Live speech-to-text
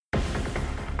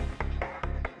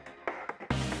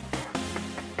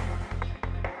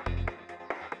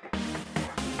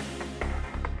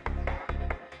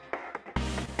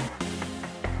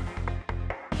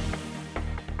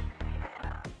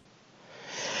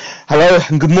Hello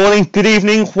and good morning, good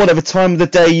evening, whatever time of the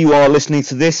day you are listening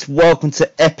to this. Welcome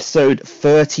to episode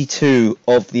 32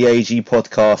 of the AG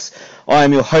podcast. I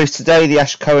am your host today, the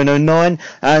Ash Cohen 09,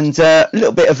 and a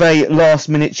little bit of a last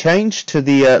minute change to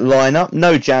the lineup.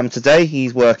 No Jam today,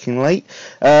 he's working late.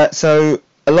 So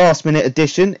a last minute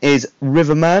addition is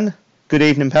Riverman. Good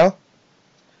evening, pal.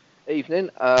 Evening.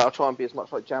 I'll try and be as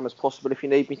much like Jam as possible if you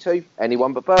need me to.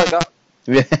 Anyone but Burger.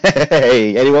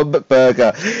 Hey, anyone but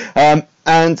Burger.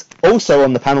 And also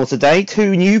on the panel today,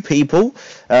 two new people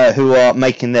who are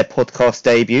making their podcast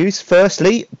debuts.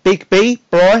 Firstly, Big B,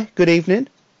 Bri, good evening.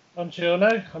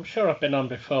 Buongiorno. I'm sure I've been on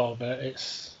before, but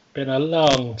it's been a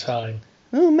long time.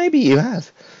 Oh, maybe you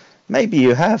have. Maybe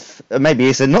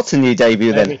it's not a new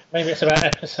debut then. Maybe it's about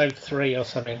episode 3 or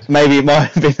something. Maybe it might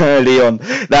have been early on.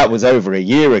 That was over a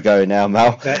year ago now,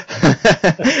 Mal.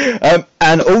 Exactly.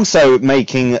 And also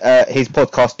making his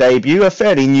podcast debut, a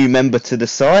fairly new member to the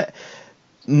site,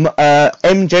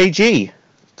 MJG.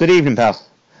 Good evening, pal.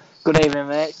 Good evening,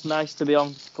 mate. It's nice to be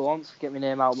on for once. Get my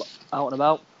name out and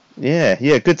about. Yeah.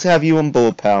 Good to have you on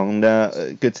board, pal, and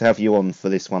good to have you on for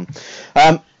this one.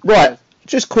 Right.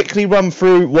 Just quickly run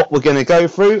through what we're going to go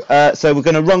through. So we're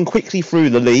going to run quickly through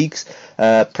the leagues,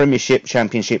 Premiership,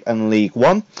 Championship and League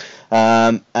One.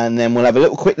 And then we'll have a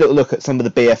quick little look at some of the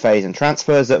BFAs and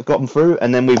transfers that have gotten through.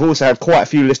 And then we've also had quite a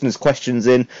few listeners' questions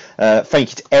in.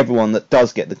 Thank you to everyone that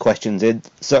does get the questions in.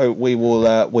 So we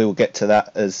will get to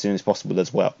that as soon as possible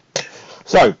as well.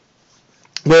 So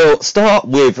we'll start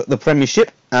with the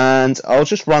Premiership, and I'll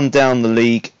just run down the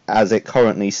league as it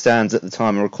currently stands at the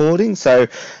time of recording. So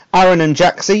Aaron and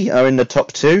Jaxie are in the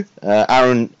top two.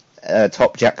 Aaron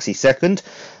top, Jaxie second,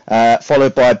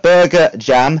 followed by Burger,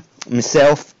 Jam,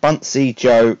 myself, Bunsey,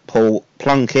 Joe, Paul,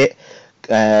 Plunkett,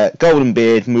 Golden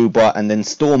Beard, Muba, and then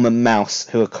Storm and Mouse,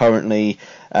 who are currently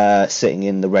sitting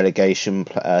in the relegation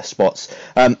spots.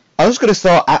 I was going to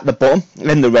start at the bottom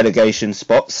in the relegation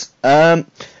spots.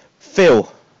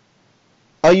 Phil,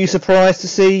 are you surprised to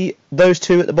see those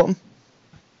two at the bottom?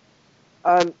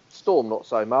 Storm, not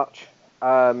so much.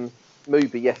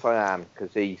 Muba, yes, I am,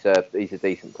 because he's a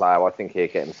decent player. I think he'll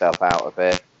get himself out of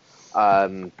it.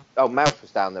 Mouse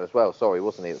was down there as well. Sorry,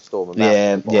 wasn't he? At Storm and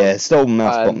Mouse. Yeah, Storm and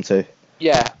Mouse bottom too.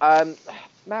 Yeah,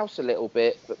 Mouse a little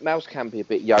bit, but Mouse can be a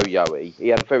bit yo-yo-y. He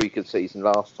had a very good season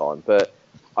last time, but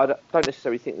I don't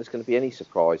necessarily think there's going to be any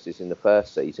surprises in the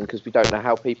first season because we don't know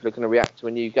how people are going to react to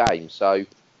a new game. So,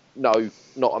 no,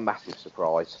 not a massive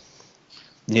surprise.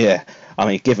 Yeah, I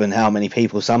mean, given how many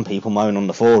people, some people moan on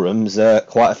the forums,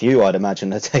 quite a few, I'd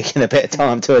imagine, are taking a bit of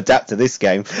time to adapt to this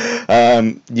game.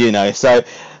 So,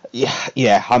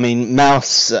 yeah. I mean,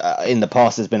 Mouse in the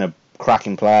past has been a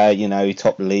cracking player, he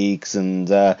topped leagues and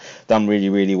done really,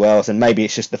 really well. So maybe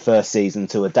it's just the first season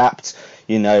to adapt.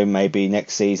 Maybe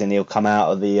next season he'll come out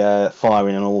of the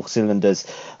firing on all cylinders.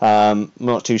 I'm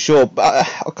not too sure, but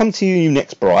I'll come to you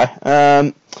next, Bri.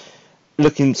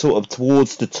 Looking sort of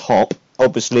towards the top.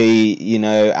 Obviously,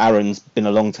 Aaron's been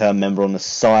a long-term member on the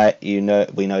site. We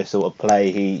know sort of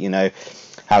play.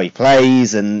 How he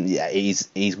plays, and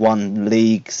he's won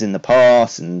leagues in the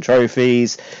past and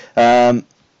trophies. I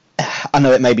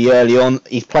know it may be early on.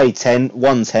 He's played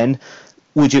 1 10.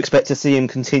 Would you expect to see him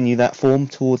continue that form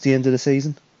towards the end of the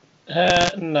season?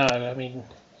 No, I mean,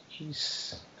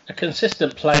 he's a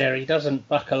consistent player. He doesn't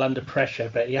buckle under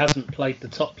pressure, but he hasn't played the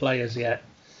top players yet.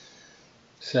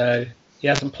 So he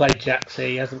hasn't played Jaxie,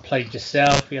 he hasn't played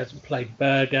yourself, he hasn't played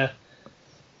Burger.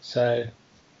 So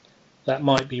that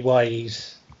might be why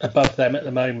he's above them at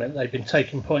the moment. They've been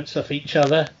taking points off each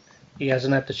other. He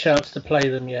hasn't had the chance to play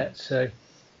them yet, so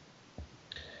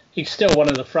he's still one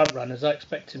of the front runners. I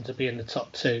expect him to be in the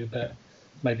top 2, but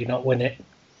maybe not win it.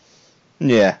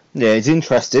 Yeah, it's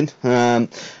interesting. I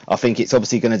think it's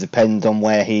obviously going to depend on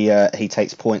where he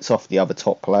takes points off the other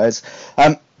top players.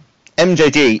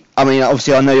 MJD, I mean,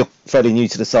 obviously I know you're fairly new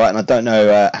to the site, and I don't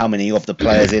know how many of the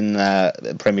players in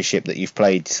the Premiership that you've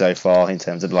played so far in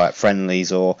terms of like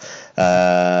friendlies or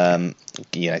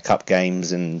cup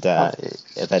games and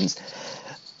events.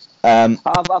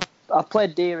 I've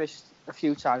played Dearest a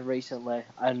few times recently,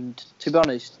 and to be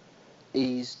honest,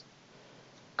 he's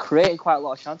creating quite a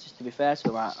lot of chances, to be fair to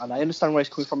him, and I understand where he's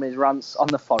coming from in his rants on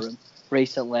the forum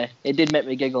recently. It did make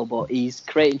me giggle, but he's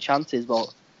creating chances,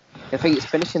 but I think it's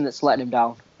finishing that's letting him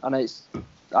down, and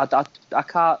I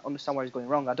can't understand where he's going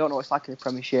wrong. I don't know what it's like in the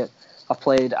Premiership. I've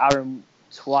played Aaron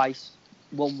twice,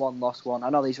 won 1, lost 1. I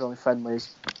know these are only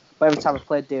friendlies, but every time I've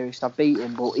played Dearest, I've beat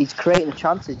him, but he's creating the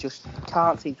chances, just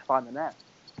can't seem to find the net.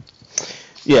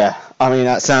 Yeah, I mean,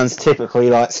 that sounds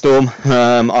typically like Storm.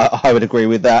 I would agree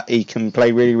with that. He can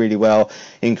play really, really well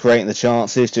in creating the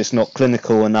chances, just not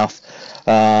clinical enough.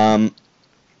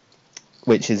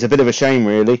 which is a bit of a shame,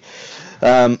 really.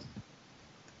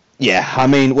 Yeah, I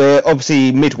mean, we're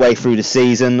obviously midway through the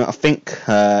season. I think,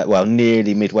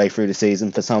 nearly midway through the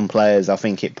season for some players. I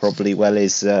think it probably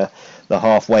is the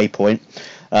halfway point.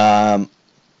 But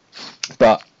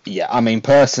yeah, I mean,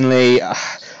 personally,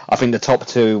 I think the top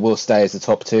two will stay as the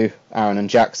top two, Aaron and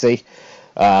Jaxie.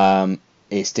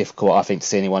 It's difficult, I think, to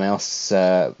see anyone else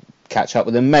catch up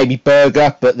with them. Maybe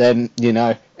Berger, but then,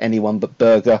 anyone but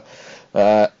Berger.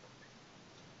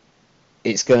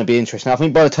 It's going to be interesting. I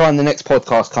think by the time the next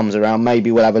podcast comes around,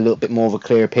 maybe we'll have a little bit more of a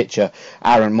clearer picture.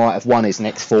 Aaron might have won his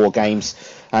next 4 games,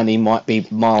 and he might be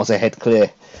miles ahead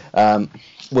clear.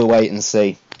 We'll wait and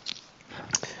see.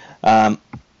 I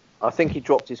think he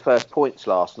dropped his first points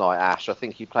last night, Ash. I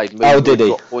think he played Mover. Oh, did he?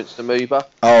 Got points to Mover.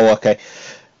 Oh, okay.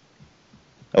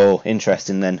 Oh,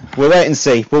 interesting then. We'll wait and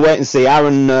see.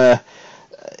 Aaron,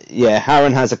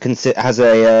 Aaron has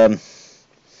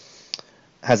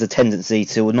a tendency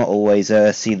to not always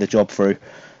see the job through.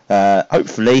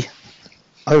 Hopefully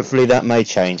that may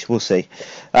change. We'll see.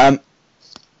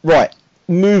 Right,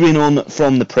 moving on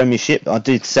from the Premiership. I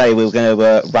did say we were going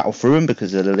to rattle through them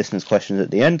because of the listeners' questions at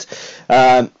the end.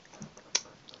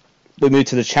 We move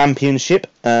to the Championship,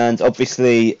 and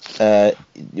obviously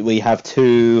we have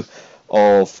 2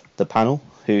 of the panel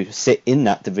who sit in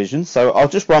that division. So I'll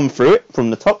just run through it from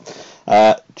the top.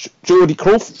 Geordie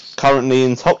Croft currently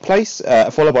in top place,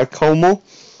 followed by Colmore,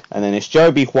 and then it's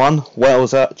Joby, Juan,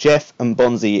 Welser, Jeff and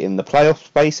Bonzi in the playoff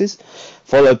spaces,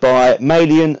 followed by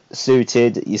Malian,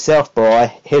 Suited, yourself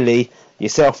Bry, Hilly,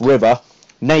 yourself River,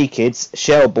 Nakeds,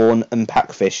 Shelbourne and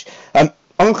Packfish. I'm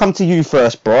going to come to you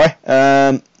first, Bry.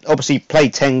 Obviously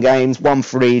played 10 games, won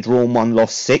 3, drawn 1,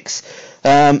 lost 6.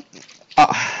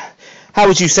 How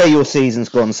would you say your season's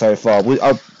gone so far?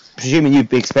 I'm presuming you'd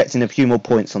be expecting a few more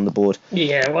points on the board.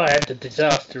 Yeah, well, I had a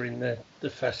disaster in the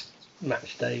first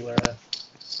match day where I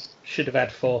should have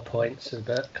had 4 points,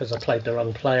 but because I played the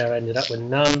wrong player, I ended up with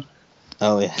none.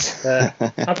 Oh, yes.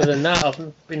 Other than that,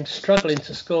 I've been struggling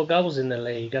to score goals in the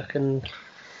league. I can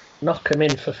knock them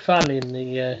in for fun in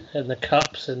the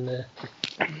cups and the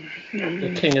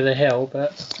King of the Hill,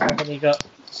 but I've only got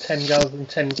 10 goals in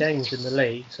 10 games in the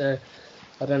league, so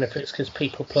I don't know if it's because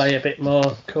people play a bit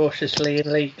more cautiously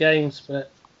in league games,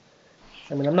 but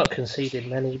I mean, I'm not conceding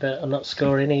many, but I'm not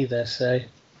scoring either, so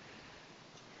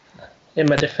in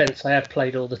my defence, I have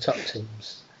played all the top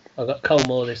teams. I've got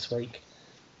Colmore this week,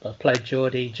 but I've played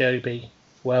Geordie, Joby,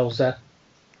 Welser.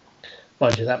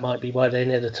 Mind you, that might be why they're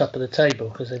near the top of the table,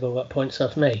 because they've all got points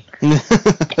off me.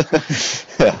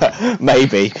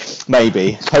 Maybe.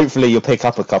 Hopefully you'll pick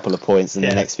up a couple of points in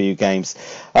the next few games.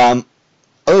 I'll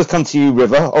come to you,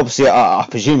 River. Obviously, I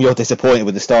presume you're disappointed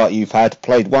with the start you've had.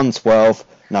 Played 12,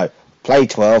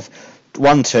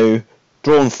 won 2,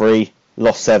 drawn 3,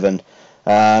 lost 7.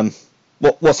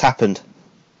 What's happened?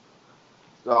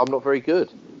 I'm not very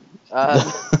good.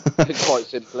 Quite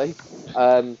simply.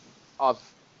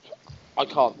 I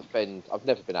can't defend. I've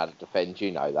never been able to defend, you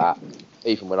know that.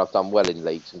 Even when I've done well in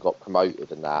leagues and got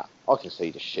promoted and that, I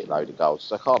concede a shitload of goals,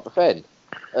 so I can't defend.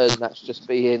 And that's just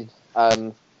being,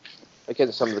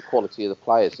 against some of the quality of the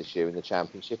players this year in the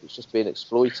Championship, it's just being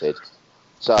exploited.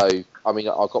 So, I mean,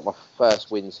 I got my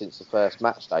first win since the first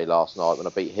match day last night when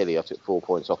I beat Hilly. I took 4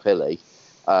 points off Hilly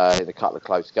in a couple of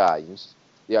close games.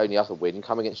 The only other win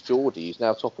come against Geordie, who's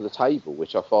now top of the table,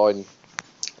 which I find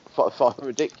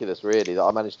ridiculous, really, that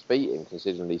I managed to beat him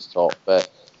considering he's top. But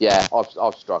yeah,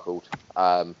 I've struggled.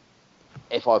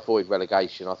 If I avoid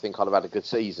relegation, I think I'd have had a good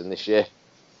season this year.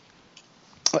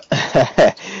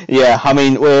 Yeah, I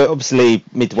mean, we're obviously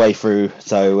midway through,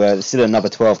 so there's still another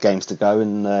 12 games to go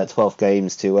and 12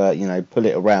 games to pull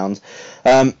it around.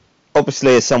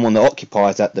 Obviously, as someone that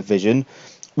occupies that division,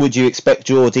 would you expect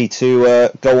Geordie to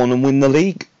go on and win the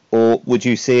league, or would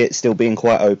you see it still being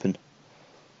quite open?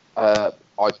 I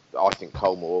think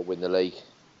Colmore will win the league.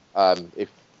 If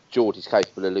Geordie's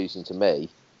capable of losing to me,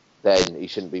 then he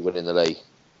shouldn't be winning the league.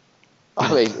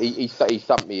 I mean, he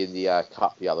thumped me in the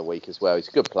cup the other week as well. He's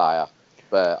a good player,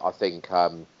 but I think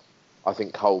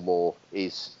Colmore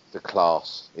is the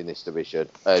class in this division,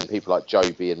 and people like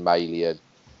Joby and Malian,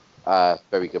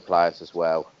 very good players as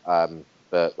well.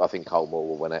 But I think Colmore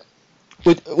will win it.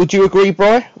 Would you agree,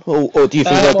 Bri? Or do you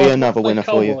think there'll be another winner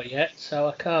for you? Yet, so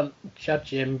I can't judge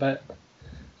him, but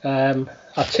I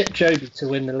tipped Joby to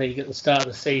win the league at the start of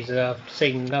the season. I've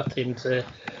seen nothing to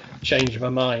change my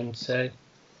mind. So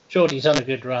Geordie's on a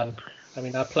good run. I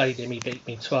mean, I played him, he beat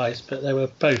me twice, but they were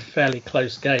both fairly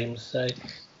close games. So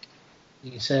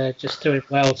he's just doing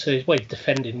well too. Well, he's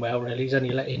defending well, really. He's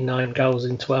only let in 9 goals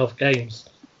in 12 games.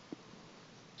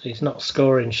 So he's not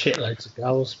scoring shitloads of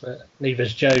goals, but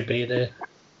neither's Joby. They're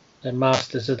They're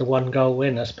masters of the 1-goal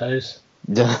win, I suppose.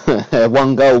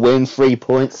 1-goal win, 3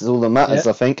 points is all that matters,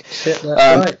 I think. That's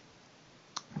right.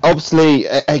 Obviously,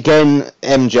 again,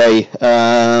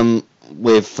 MJ,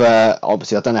 with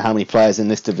obviously, I don't know how many players in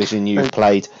this division you've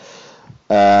played.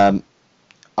 I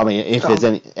mean, if there's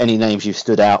any names you've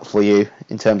stood out for you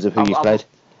in terms of who you've played.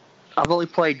 I've only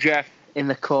played Jeff in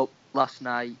the cup last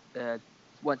night.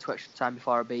 Went to extra time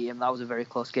before I beat him. That was a very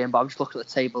close game, but I'm just looking at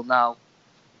the table now.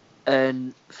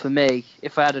 And for me,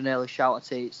 if I had an early shout, I'd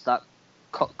say it's that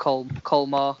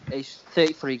Colmore. He's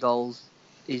 33 goals.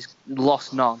 He's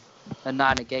lost none. And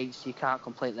 9 against. You can't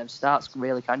complain them stats,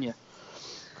 really, can you?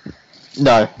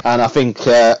 No, and I think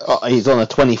he's on a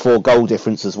 24 goal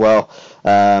difference as well,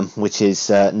 which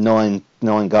is 9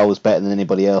 goals better than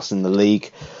anybody else in the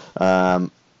league.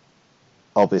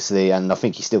 Obviously, and I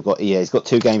think he's still got he's got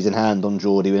 2 games in hand on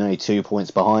Geordie with only 2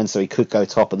 points behind, so he could go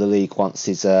top of the league once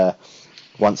it's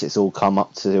all come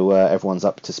up to everyone's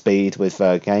up to speed with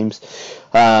games.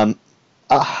 I've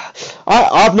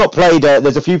not played.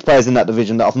 There's a few players in that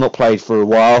division that I've not played for a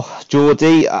while.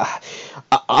 Geordie, I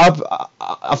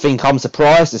think I'm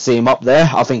surprised to see him up there.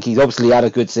 I think he's obviously had a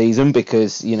good season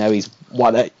because he's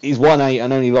won 8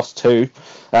 and only lost 2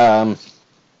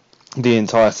 the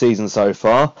entire season so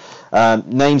far.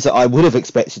 Names that I would have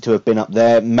expected to have been up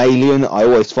there. Malian, I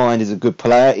always find is a good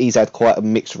player. He's had quite a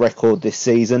mixed record this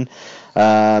season.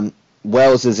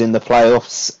 Wells is in the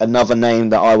playoffs. Another name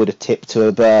that I would have tipped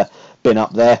to have been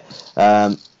up there.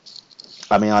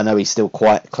 I mean, I know he's still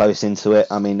quite close into it.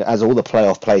 I mean, as all the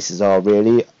playoff places are,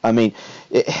 really. I mean,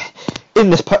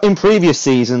 in previous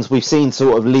seasons, we've seen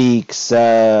sort of leagues,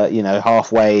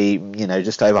 halfway,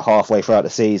 just over halfway throughout the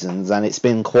seasons, and it's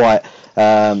been quite.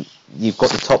 You've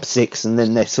got the top 6, and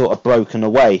then they're sort of broken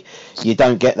away. You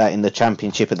don't get that in the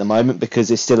Championship at the moment because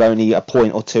there's still only a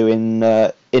point or 2 in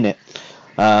it.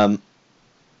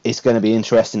 It's going to be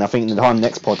interesting. I think the time the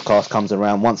next podcast comes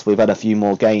around, once we've had a few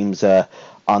more games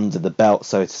under the belt,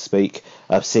 so to speak,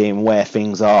 of seeing where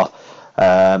things are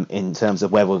in terms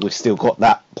of whether we've still got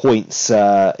that points,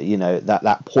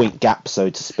 that point gap, so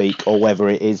to speak, or whether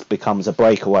it becomes a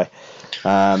breakaway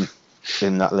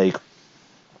in that league.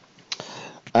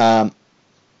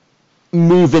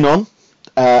 Moving on,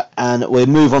 and we'll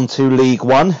move on to League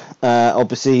One.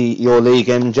 Obviously, your league,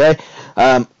 MJ.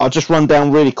 I'll just run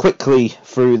down really quickly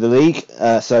through the league.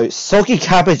 So, Soggy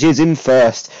Cabbage is in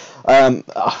first.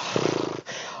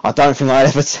 I don't think I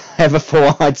ever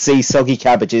thought I'd see Soggy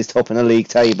Cabbages topping the league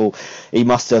table. He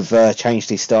must have changed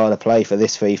his style of play for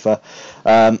this FIFA.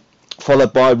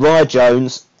 Followed by Rye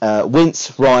Jones,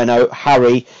 Wince, Rhino,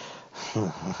 Harry,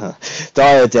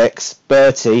 Diodex,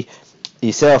 Bertie,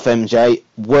 yourself, MJ,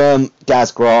 Worm,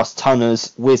 Gazgrass,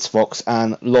 Tunners, Wizfox,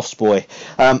 and Lost Boy.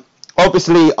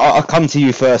 Obviously, I'll come to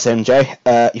you first,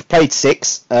 MJ. You've played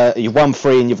 6, you've won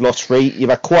 3 and you've lost 3. You've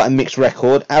had quite a mixed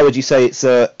record. How would you say it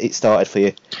started for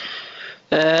you?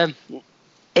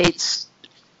 It's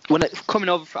when coming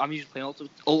over. I'm usually playing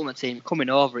Ultimate Team. Coming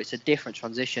over, it's a different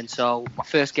transition. So my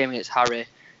first game against Harry,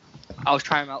 I was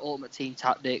trying my Ultimate Team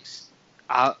tactics.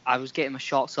 I was getting my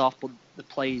shots off, but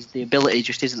the ability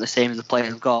just isn't the same as the player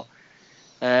I've got.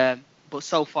 But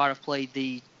so far, I've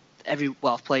played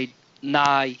I've played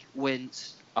Nye,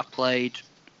 Wince, I've played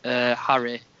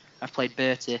Harry, I've played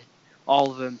Bertie,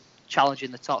 all of them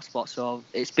challenging the top spot. So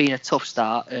it's been a tough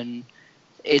start, and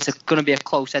it's going to be a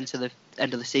close end to the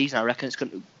end of the season. I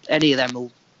reckon any of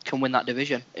them can win that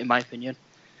division, in my opinion.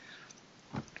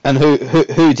 And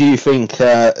who do you think?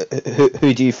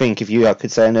 Who do you think, if you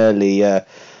could say an early, a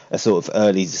sort of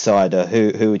early decider,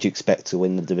 who would you expect to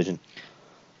win the division?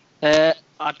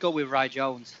 I'd go with Rye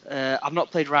Jones. I've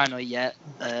not played Rhino yet,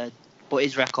 but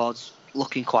his record's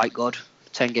looking quite good.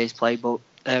 10 games played, but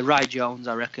Rye Jones,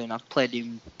 I reckon, I've played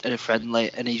him in a friendly,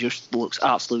 and he just looks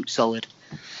absolute solid.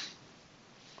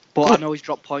 But I know he's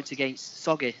dropped points against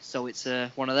Soggy, so it's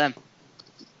one of them.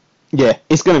 Yeah,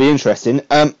 it's going to be interesting.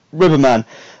 Riverman,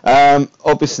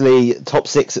 obviously top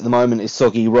 6 at the moment is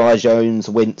Soggy, Rye Jones,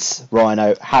 Wince,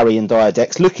 Rhino, Harry and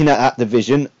Diodex. Looking at that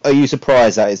division, are you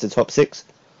surprised that is the top 6?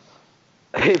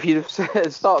 If you'd have said at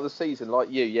the start of the season,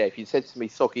 like you, if you'd said to me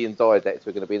Soggy and Diodex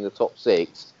were going to be in the top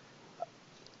 6,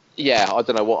 I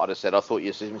don't know what I'd have said. I thought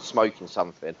you were smoking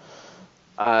something.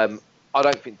 I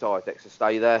don't think Diodex will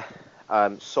stay there.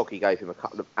 Soggy gave him a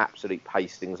couple of absolute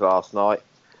pastings last night.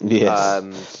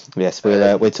 Yes,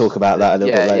 we'll talk about that a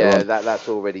little bit later on. That's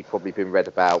already probably been read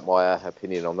about, my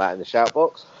opinion on that in the shout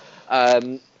box.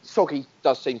 Soggy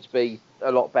does seem to be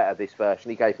a lot better this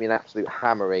version. He gave me an absolute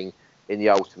hammering in the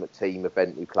Ultimate Team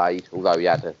event we played, although he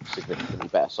had a significantly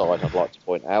better side, I'd like to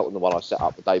point out, than the one I set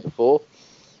up the day before.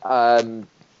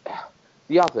 The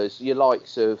The others, your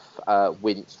likes of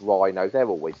Wince, Rhino, they're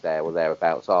always there or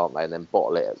thereabouts, aren't they? And then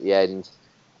bottle it at the end.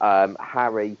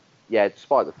 Harry, yeah,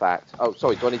 despite the fact... Oh,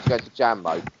 sorry, do I need to go into jam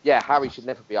mode? Yeah, Harry should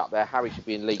never be up there. Harry should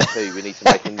be in League 2. We need to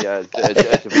make a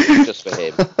division just for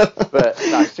him. But,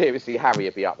 no, seriously, Harry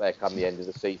will be up there come the end of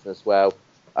the season as well.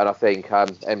 And I think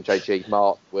MJG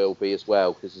Mark will be as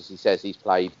well, because as he says, he's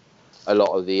played a lot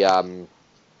of the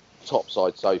top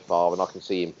side so far, and I can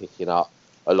see him picking up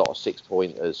a lot of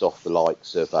 6-pointers off the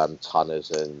likes of Tunners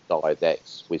and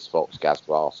Diadex, WizFox,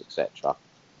 Gazgrass, etc.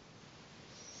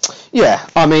 Yeah,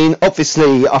 I mean,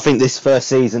 obviously, I think this first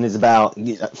season is about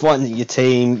finding your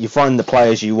team, you find the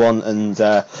players you want, and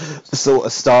the sort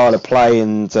of style of play,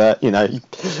 and,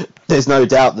 there's no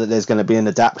doubt that there's going to be an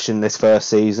adaptation this first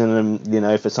season,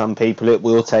 and, for some people it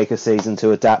will take a season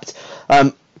to adapt.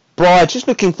 Brian, just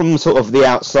looking from sort of the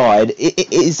outside,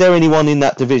 is there anyone in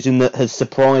that division that has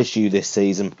surprised you this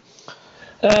season?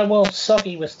 Well,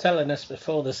 Soggy was telling us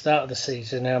before the start of the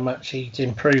season how much he'd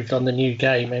improved on the new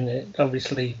game, and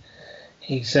obviously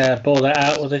he's bore that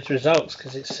out with his results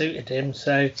because it suited him.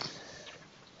 So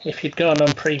if you'd gone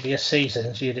on previous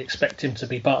seasons, you'd expect him to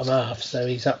be bottom half, so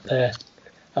he's up there.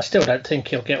 I still don't think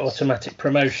he'll get automatic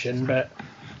promotion, but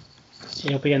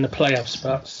he'll be in the playoff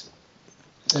spots.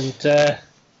 And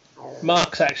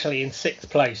Mark's actually in 6th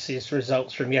place. His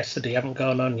results from yesterday haven't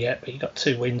gone on yet, but he got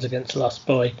 2 wins against Lost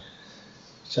Boy.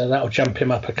 So that'll jump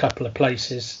him up a couple of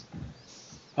places.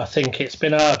 I think it's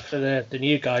been hard for the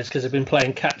new guys because they've been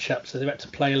playing catch-up, so they've had to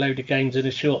play a load of games in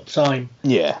a short time.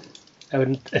 Yeah.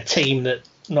 And a team that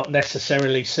not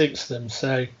necessarily suits them.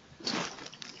 So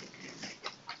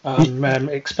I'm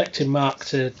expecting Mark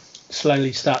to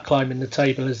slowly start climbing the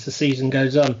table as the season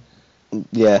goes on.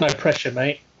 Yeah. No pressure,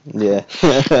 mate. Yeah.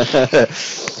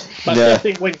 But I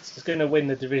think Winks is going to win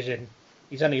the division.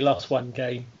 He's only lost 1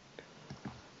 game.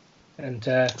 And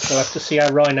we'll have to see how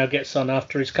Rhino gets on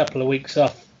after his couple of weeks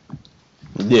off.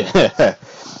 Yeah,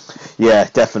 yeah,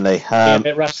 definitely. A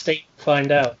bit rusty,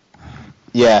 find out.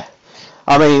 Yeah.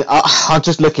 I mean, I'm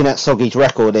just looking at Soggy's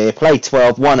record here. Played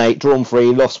 12, won 8, drawn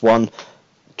 3, lost 1,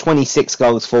 26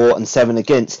 goals for and 7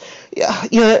 against.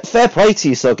 Yeah, fair play to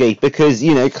you, Soggy, because,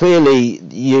 clearly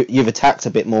you've attacked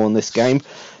a bit more in this game.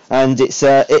 And it's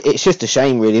just a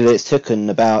shame, really, that it's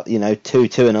taken about,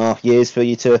 2.5 years for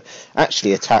you to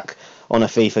actually attack on a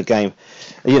FIFA game,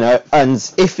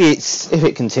 and if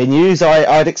it continues,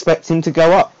 I'd expect him to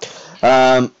go up.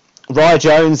 Rye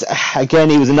Jones, again,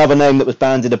 he was another name that was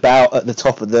bandied about at the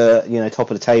top of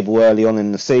the table early on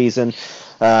in the season.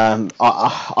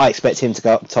 I expect him to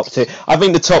go up the top 2. I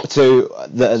think the top 2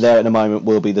 that are there at the moment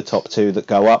will be the top 2 that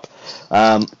go up.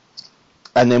 And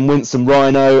then Wince and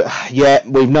Rhino, yeah,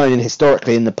 we've known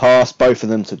historically in the past, both of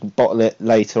them to bottle it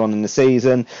later on in the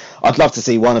season. I'd love to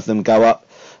see one of them go up.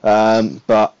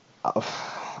 But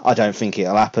I don't think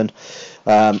it'll happen.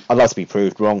 I'd like to be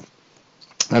proved wrong.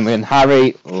 And then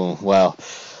Harry,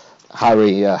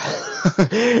 Harry,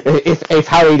 if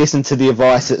Harry listened to the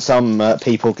advice that some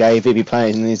people gave, he'd be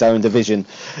playing in his own division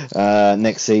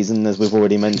next season, as we've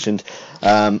already mentioned.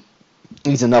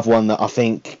 He's another one that I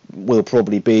think will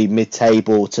probably be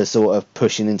mid-table to sort of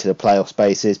pushing into the playoff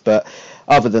spaces. But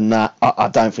other than that, I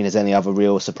don't think there's any other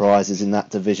real surprises in that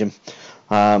division.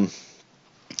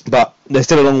 But there's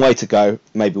still a long way to go.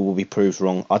 Maybe we'll be proved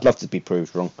wrong. I'd love to be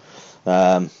proved wrong.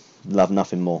 Love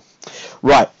nothing more.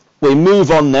 Right, we move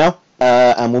on now,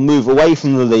 and we'll move away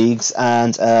from the leagues,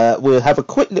 and we'll have a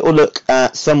quick little look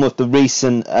at some of the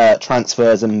recent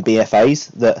transfers and BFAs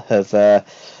that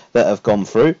have gone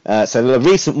through. So the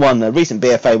recent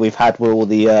BFA we've had were all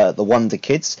the Wonder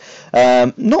Kids.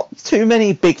 Not too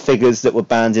many big figures that were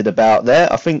bandied about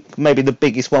there. I think maybe the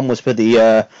biggest one was for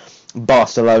the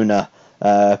Barcelona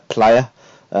player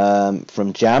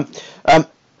from Jam.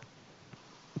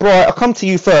 Brian, I'll come to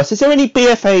you first. Is there any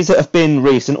BFAs that have been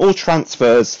recent, or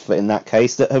transfers in that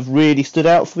case, that have really stood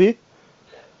out for you?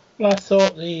 Well, I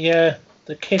thought the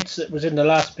kids that was in the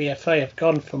last BFA have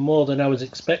gone for more than I was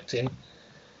expecting.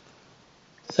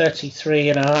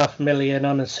 33.5 million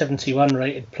on a 71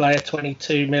 rated player,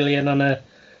 22 million on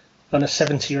a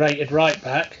 70 rated right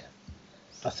back.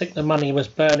 I think the money was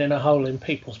burning a hole in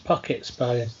people's pockets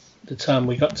by the time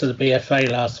we got to the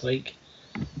BFA last week.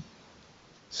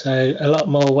 So a lot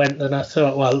more went than I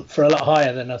thought. Well, for a lot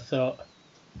higher than I thought.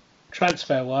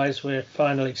 Transfer-wise, we're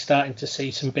finally starting to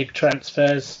see some big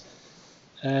transfers.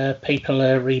 People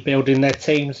are rebuilding their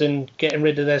teams and getting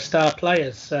rid of their star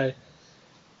players. So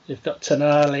you've got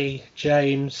Tonali,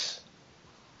 James,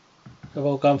 have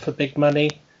all gone for big money.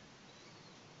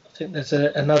 I think there's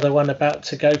another one about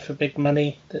to go for big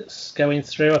money that's going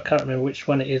through. I can't remember which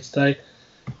one it is though.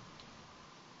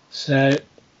 So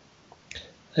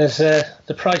As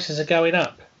the prices are going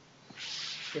up,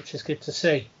 which is good to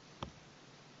see.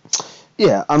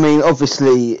 Yeah, I mean,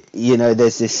 obviously,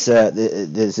 there's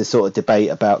this sort of debate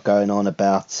about going on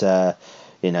about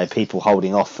people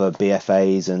holding off for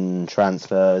BFAs and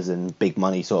transfers and big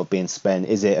money sort of being spent.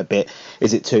 Is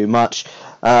it too much?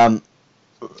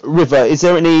 River, is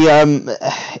there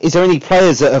any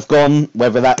players that have gone,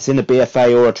 whether that's in a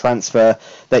BFA or a transfer,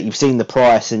 that you've seen the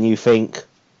price and you think,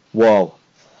 whoa?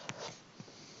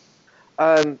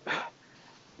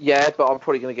 Yeah, but I'm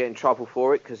probably going to get in trouble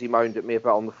for it because he moaned at me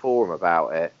on the forum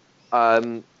about it.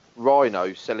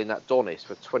 Rhino selling that Donis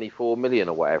for 24 million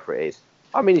or whatever it is.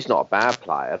 I mean, he's not a bad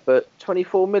player, but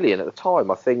 24 million at the time.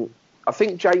 I think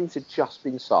James had just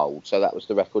been sold, so that was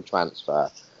the record transfer.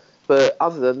 But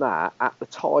other than that, at the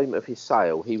time of his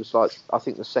sale, he was I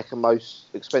think the second most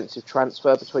expensive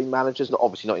transfer between managers,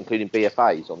 obviously not including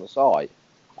BFAs on the side.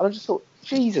 And I just thought,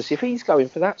 Jesus, if he's going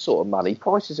for that sort of money,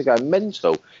 prices are going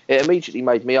mental. It immediately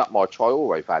made me up my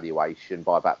Traore valuation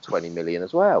by about 20 million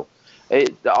as well. I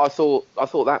thought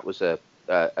that was a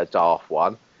daft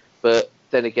one. But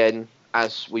then again,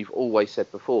 as we've always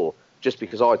said before, just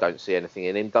because I don't see anything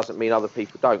in him doesn't mean other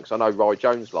people don't. Because I know Ry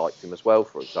Jones liked him as well,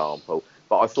 for example.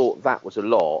 But I thought that was a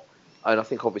lot. And I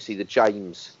think obviously the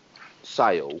James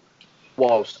sale,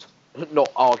 whilst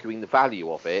not arguing the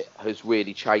value of it, has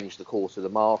really changed the course of the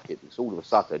market. Because all of a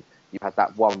sudden, you've had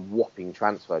that one whopping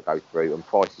transfer go through and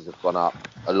prices have gone up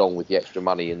along with the extra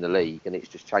money in the league. And it's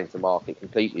just changed the market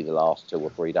completely the last 2 or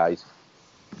 3 days.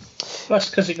 Well, that's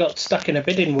because it got stuck in a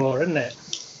bidding war, isn't it?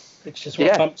 Which is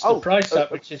what bumps the price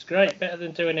up, which is great. Better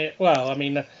than doing it. Well, I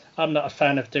mean, I'm not a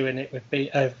fan of doing it with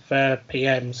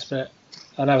PMs, but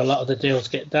I know a lot of the deals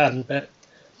get done. But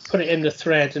put it in the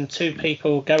thread and 2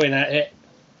 people going at it.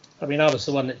 I mean, I was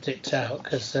the one that dipped out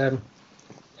because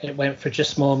it went for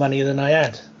just more money than I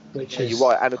had, which is you're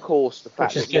right. And of course, the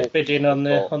fact which is good bidding on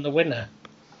the winner.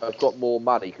 I've got more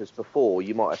money because before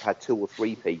you might have had 2 or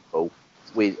 3 people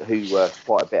who were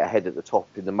quite a bit ahead at the top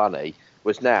in the money.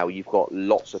 Whereas now you've got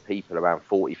lots of people around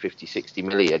 40, 50, 60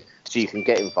 million, so you can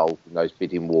get involved in those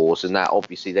bidding wars, and that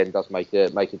obviously then does make a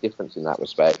difference in that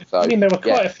respect. So, I mean, there were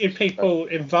quite a few people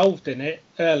involved in it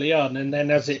early on, and then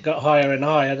as it got higher and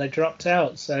higher, they dropped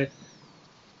out. So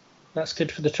that's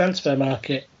good for the transfer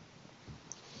market.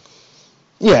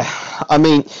 Yeah, I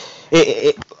mean,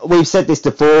 we've said this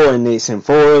before, and it's in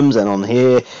forums and on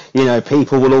here.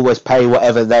 People will always pay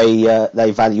whatever they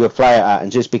value a player at,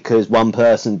 and just because one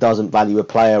person doesn't value a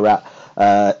player at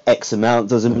X amount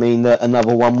doesn't mean that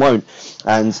another one won't.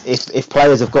 And if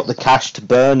players have got the cash to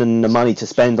burn and the money to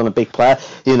spend on a big player,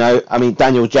 I mean,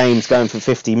 Daniel James going for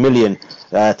 50 million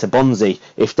to Bonzi.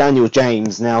 If Daniel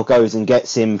James now goes and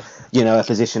gets him, a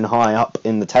position high up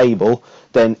in the table,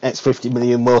 then it's 50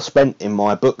 million well spent in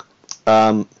my book.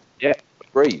 Yeah,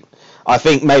 agreed. I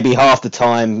think maybe half the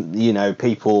time,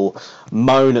 people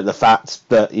moan at the fact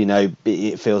that,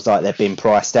 it feels like they're being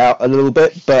priced out a little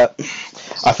bit. But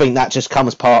I think that just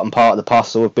comes part and part of the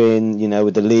puzzle of being,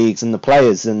 with the leagues and the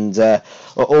players. And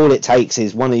all it takes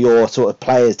is one of your sort of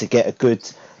players to get a good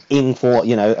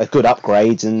a good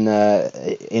upgrade in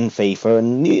FIFA.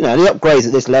 And, the upgrades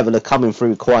at this level are coming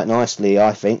through quite nicely,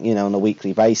 I think, on a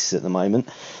weekly basis at the moment.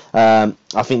 I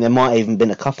think there might have even been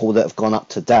a couple that have gone up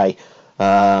today.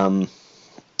 In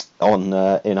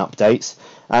updates,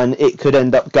 and it could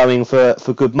end up going for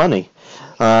good money.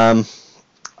 My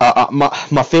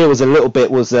fear was a little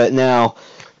bit was that now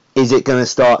is it going to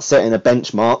start setting a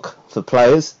benchmark for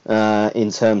players in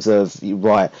terms of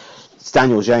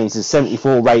Daniel James is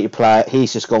 74 rated player,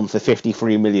 he's just gone for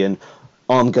 53 million.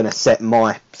 I'm going to set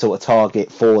my sort of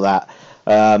target for that.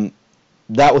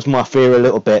 That was my fear a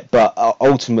little bit, but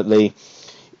ultimately,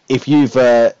 if you've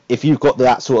got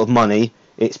that sort of money,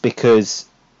 it's because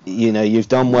you've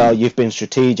done well, you've been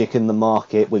strategic in the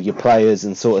market with your players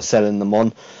and sort of selling them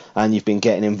on, and you've been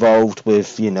getting involved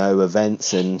with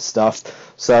events and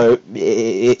stuff. So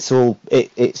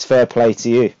it's fair play to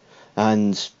you,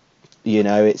 and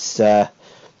it's I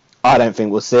don't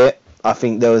think we'll see it. I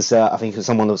think there was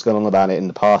someone that was going on about it in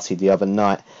the party the other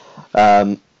night.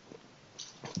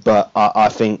 But I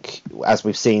think, as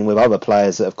we've seen with other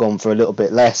players that have gone for a little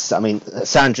bit less, I mean,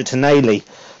 Sandra Tonali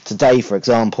today, for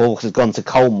example, has gone to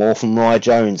Colmore from Ry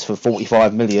Jones for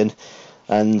 45 million,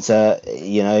 and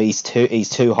he's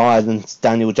too higher than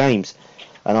Daniel James.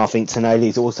 And I think Tonali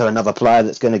is also another player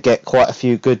that's going to get quite a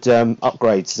few good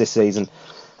upgrades this season,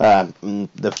 for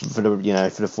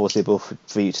the foreseeable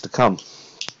future to come.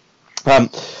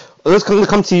 Let's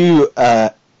come to you,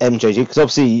 MJG, because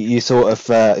obviously you sort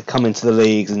of come into the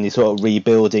leagues and you sort of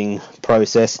rebuilding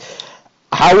process.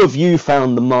 How have you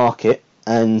found the market,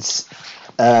 and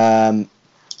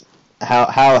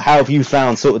how have you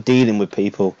found sort of dealing with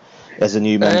people as a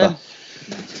new member?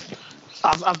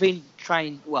 I've been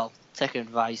taking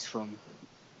advice from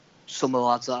some of the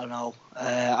lads that I know.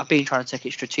 I've been trying to take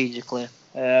it strategically.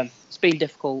 It's been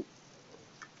difficult.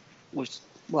 I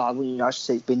should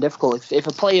say it's been difficult. If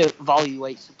a player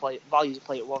values a player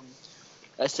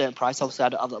at a certain price, obviously I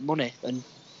don't have that money. And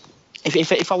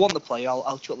if I want the player,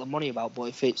 I'll chuck the money about. But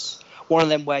if it's one of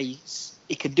them where he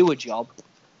could do a job,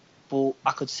 but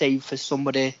I could save for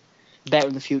somebody better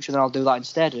in the future, then I'll do that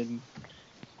instead. And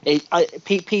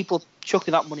people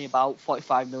chucking that money about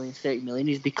 45 million, 30 million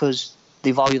is because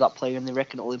they value that player and they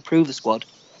reckon it will improve the squad.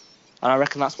 And I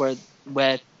reckon that's where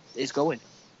it's going.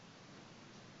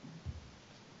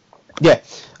 Yeah,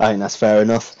 I think that's fair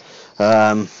enough.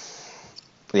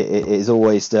 It is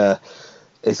always the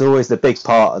big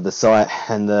part of the site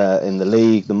and in the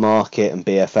league, the market and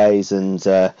BFAs,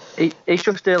 and it's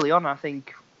just early on. I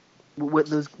think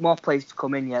there's more players to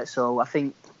come in yet, so I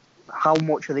think how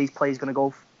much are these players going to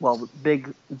go?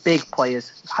 Big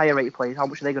players, higher rated players, how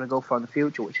much are they going to go for in the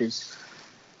future? Which is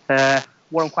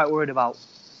what I'm quite worried about.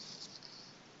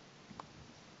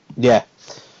 Yeah,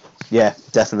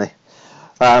 definitely.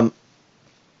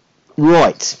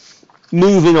 Right,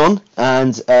 moving on,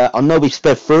 and I know we've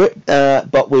sped through it,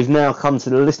 but we've now come to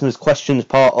the listeners' questions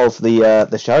part of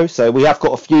the show. So we have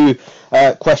got a few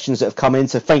questions that have come in.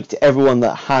 So thank you to everyone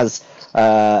that has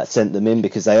sent them in,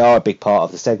 because they are a big part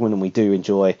of the segment, and we do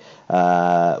enjoy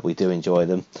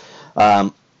them.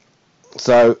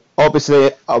 So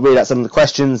obviously, I'll read out some of the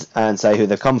questions and say who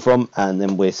they've come from, and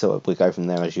then we go from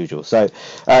there as usual. So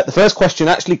the first question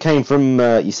actually came from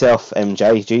yourself,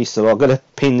 MJG. So I'm going to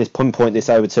pinpoint this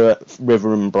over to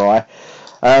River and Bry.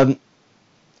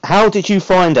 How did you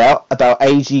find out about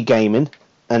AG Gaming,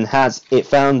 and has it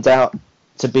found out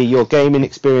to be your gaming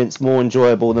experience more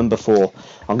enjoyable than before?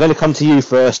 I'm going to come to you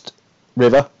first,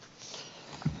 River.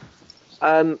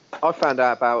 I found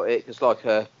out about it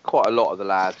because, quite a lot of the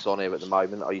lads on here at the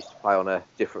moment, I used to play on a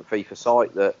different FIFA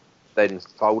site that then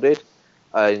folded,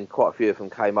 and quite a few of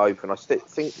them came over. And I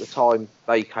think the time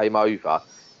they came over,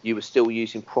 you were still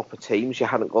using proper teams. You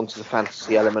hadn't gone to the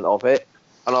fantasy element of it.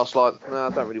 And I was like, no, I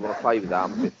don't really want to play with that.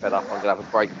 I'm a bit fed up. I'm going to have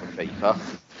a break from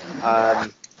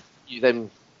FIFA. You then,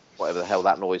 whatever the hell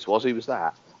that noise was, who was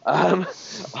that? I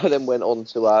then went on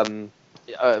to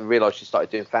realised you started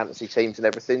doing fantasy teams and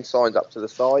everything, signed up to the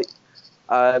site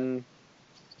on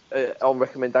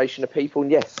recommendation of people,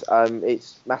 and yes,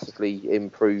 it's massively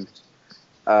improved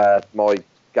my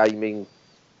gaming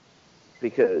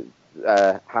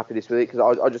happiness with it,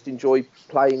 because I just enjoy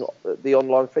playing the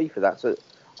online FIFA.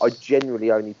 I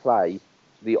generally only play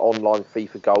the online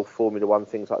FIFA Golf, Formula 1,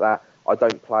 things like that. I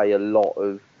don't play a lot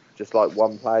of just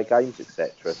one player games,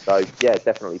 etc. So yeah,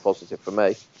 definitely positive for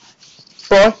me.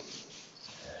 Bye.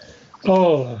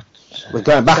 Oh, we're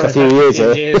going back a few years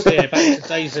here. Back to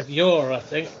days of yore, I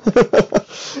think.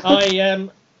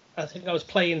 I think I was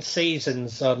playing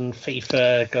seasons on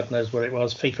FIFA, God knows where it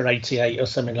was, FIFA 88 or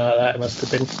something like that, it must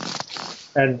have been.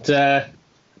 And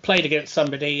played against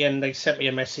somebody, and they sent me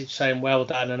a message saying well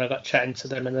done, and I got chatting to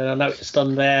them, and then I noticed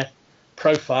on their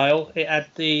profile it had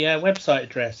the website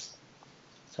address.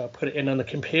 So I put it in on the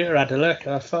computer, had a look,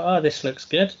 and I thought, this looks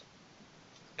good.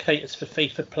 Caters for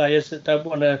FIFA players that don't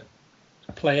want to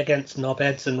play against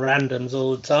knobheads and randoms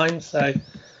all the time. So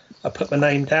I put my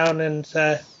name down and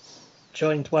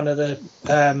joined one of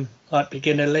the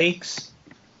beginner leagues,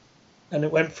 and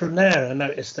it went from there. I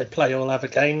noticed they play all other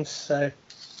games, so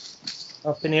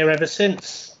I've been here ever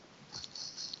since.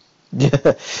 Yeah,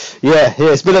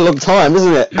 it's been a long time,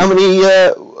 isn't it? How many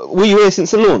were you here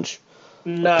since the launch?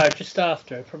 No, just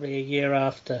after, probably a year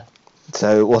after.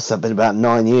 So what's that been, about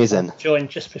 9 years then? I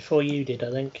joined just before you did, I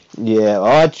think. Yeah,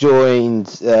 I joined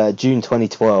June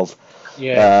 2012.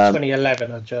 Yeah,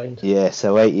 2011 I joined. Yeah,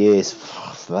 so 8 years.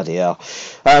 Bloody hell.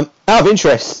 Out of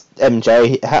interest,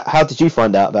 MJ, how did you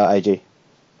find out about AG?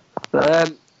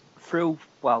 Through,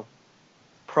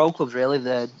 pro clubs really,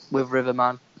 with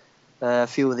Riverman. A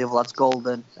few of the other lads,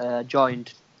 Golden,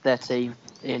 joined their team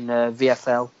in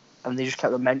VFL, and they just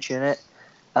kept on mentioning it.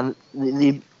 And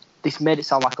this made it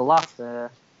sound like a laugh, so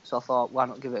I thought, why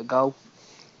not give it a go?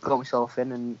 Got myself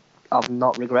in, and I've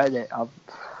not regretted it.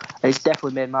 It's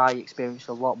definitely made my experience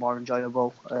a lot more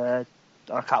enjoyable. I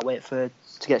can't wait to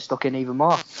get stuck in even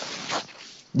more.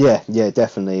 Yeah,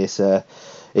 definitely. It's a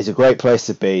great place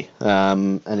to be,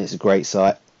 and it's a great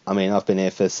site. I mean, I've been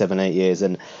here for 7-8 years,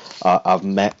 and I've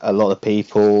met a lot of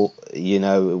people.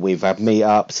 We've had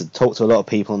meetups and talked to a lot of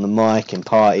people on the mic and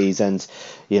parties, and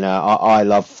I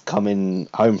love coming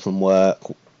home from work,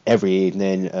 every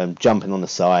evening, jumping on the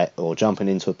site or jumping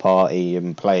into a party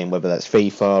and playing, whether that's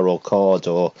FIFA or COD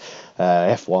or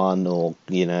F1 or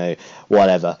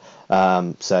whatever.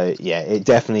 So yeah, it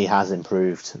definitely has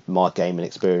improved my gaming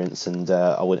experience, and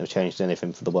I wouldn't have changed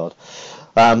anything for the world.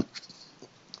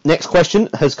 Next question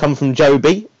has come from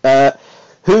Joby.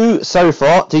 Who so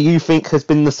far do you think has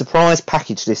been the surprise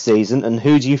package this season, and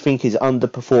who do you think is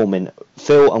underperforming?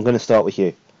 Phil, I'm going to start with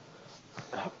you.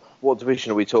 What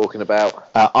division are we talking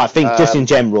about? I think just in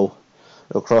general,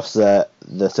 across the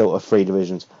sort of 3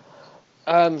 divisions.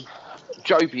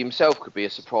 Joby himself could be a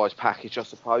surprise package, I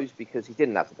suppose, because he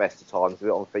didn't have the best of times with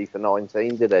it on FIFA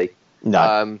 19, did he?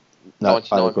 No.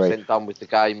 99% done with the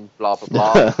game, blah, blah,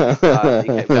 blah. He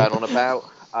kept going on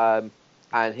about.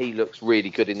 And he looks really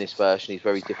good in this version. He's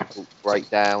very difficult to break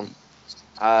down.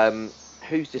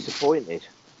 Who's disappointed?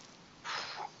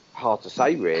 Hard to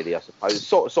say, really, I suppose.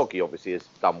 Soggy obviously has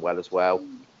done well as well.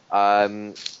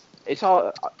 It's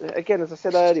hard, again, as I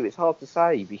said earlier, it's hard to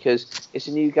say because it's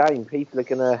a new game. People are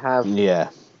going to have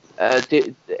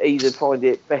either find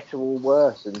it better or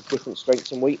worse and different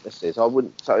strengths and weaknesses.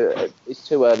 It's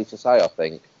too early to say, I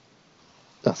think.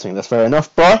 I think that's fair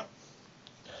enough. Brian?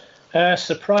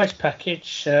 Surprise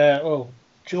package,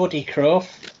 Geordie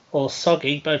Croft or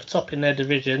Soggy, both top in their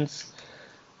divisions,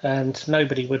 and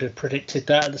nobody would have predicted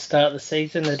that at the start of the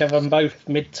season. They'd have them both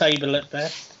mid-table at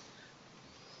best.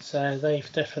 So they've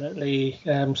definitely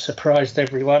surprised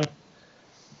everyone.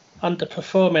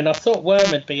 Underperforming, I thought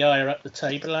Worm would be higher up the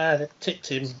table. I had tipped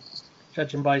him,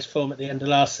 judging by his form at the end of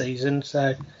last season,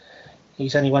 so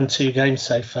he's only won 2 games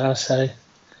so far, so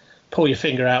pull your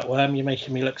finger out, Worm, you're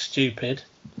making me look stupid.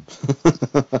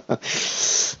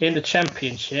 In the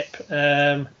Championship,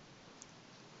 I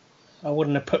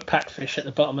wouldn't have put Packfish at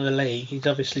the bottom of the league. He's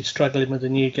obviously struggling with the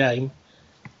new game.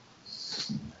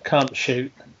 Can't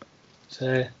shoot.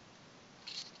 So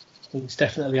he's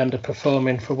definitely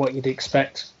underperforming for what you'd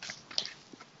expect.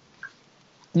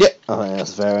 Yeah, I think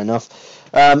that's fair enough.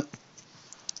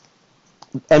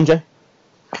 MJ?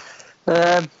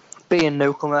 Being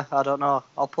newcomer, I don't know.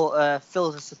 I'll put Phil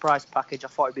as a surprise package. I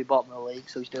thought he'd be bottom of the league,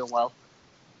 so he's doing well.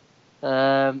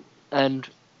 And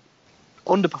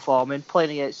underperforming,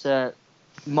 playing against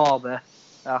Morby,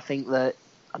 I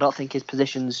don't think his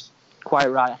position's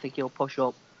quite right. I think he'll push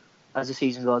up as the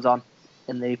season goes on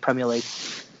in the Premier League.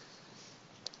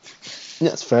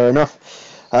 That's fair enough.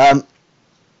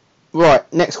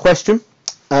 Right, next question.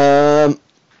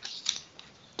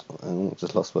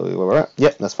 Just lost where we were at.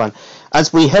 Yep, that's fine.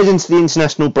 As we head into the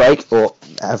international break, or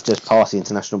have just passed the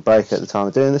international break at the time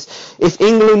of doing this, if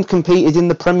England competed in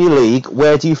the Premier League,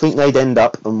 where do you think they'd end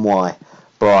up and why?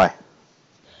 Bri?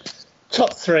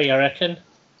 Top 3, I reckon.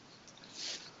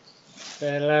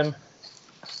 They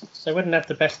wouldn't have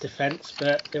the best defence,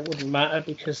 but it wouldn't matter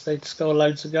because they'd score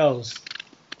loads of goals.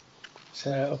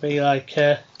 So it'll be like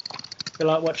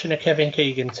watching a Kevin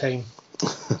Keegan team.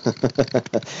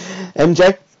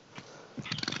 MJ?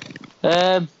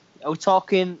 Are we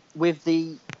talking with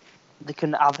they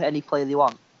can have any player they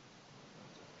want?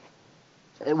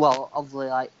 Well, obviously,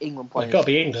 like England players. They've got to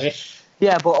be English.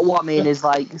 Yeah, but what I mean is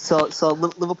so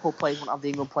Liverpool players won't have the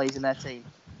England players in their team.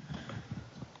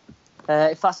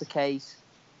 If that's the case,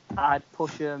 I'd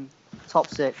push them top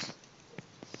 6.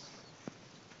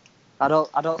 I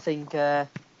don't think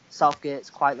Southgate's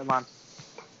quite the man.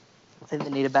 I think they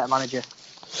need a better manager.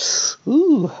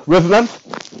 Ooh, Riverman?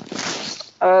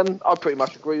 I pretty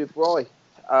much agree with Roy.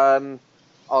 I'd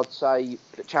say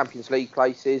the Champions League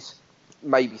places,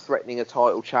 maybe threatening a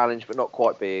title challenge, but not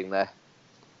quite being there.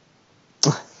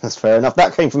 That's fair enough.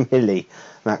 That came from Hilly,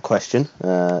 that question.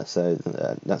 So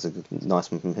that's a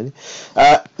nice one from Hilly.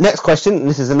 Next question.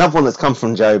 This is another one that's come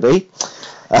from Joby.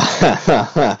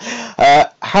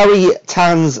 Harry,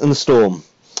 Tans and Storm.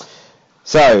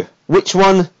 So, which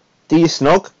one do you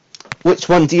snog? Which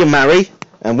one do you marry?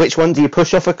 And which one do you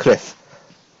push off a cliff?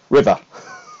 River.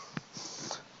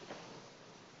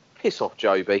 Piss off,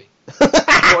 Joby.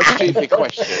 What a stupid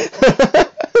question.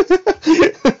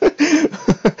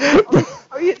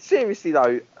 I mean, seriously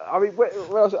though,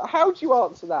 how do you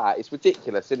answer that? It's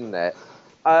ridiculous, isn't it?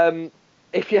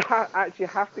 If you actually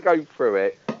have to go through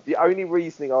it, the only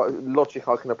logic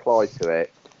I can apply to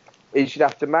it is you'd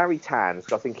have to marry Tans,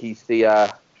 because I think he's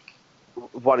the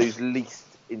one who's least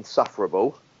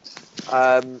insufferable.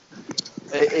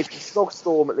 If you snog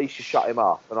Storm, at least you shut him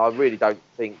up, and I really don't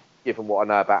think, given what I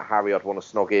know about Harry, I'd want to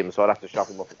snog him, so I'd have to shove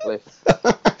him off a cliff.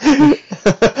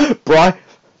 Bri?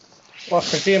 Well, I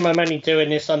presume I'm only doing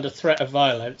this under threat of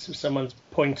violence if someone's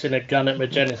pointing a gun at my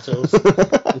genitals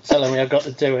and telling me I've got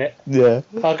to do it. Yeah.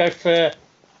 I'll go for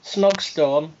Snog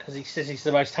Storm, because he says he's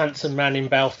the most handsome man in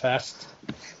Belfast.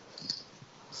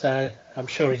 So I'm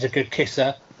sure he's a good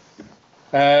kisser.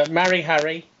 Marry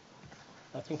Harry.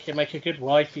 I think he'll make a good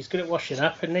wife. He's good at washing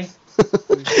up, isn't he?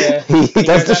 He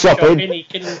does the shopping. He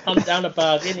can hunt down a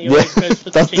bargain. He always goes for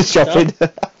the does cheap the shopping.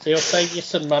 stuff. So he'll save you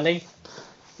some money,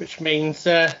 which means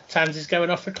Tansy's going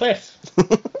off a cliff.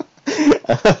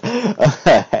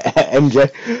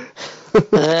 MJ.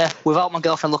 Without my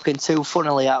girlfriend looking too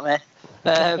funnily at me.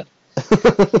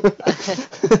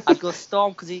 I'd go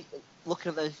Storm because looking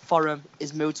at the forum,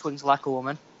 his mood swings like a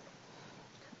woman.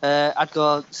 I'd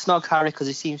go Snog Harry because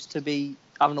he seems to be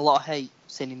having a lot of hate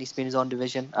seeing he's been in his own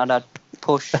division, and I'd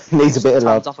push needs a bit of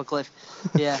love off a cliff.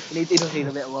 Yeah, he does need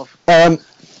a bit of love.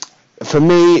 For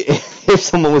me, if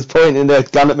someone was pointing their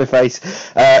gun at my face,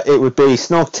 it would be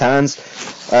Snog Tans,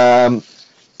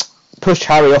 push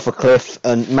Harry off a cliff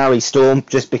and marry Storm,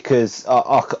 just because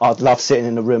I'd love sitting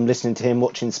in the room listening to him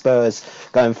watching Spurs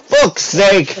going, fuck's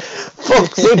sake,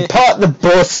 park the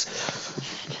bus.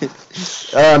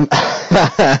 Yeah,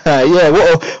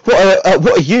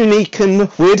 what a unique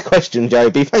and weird question,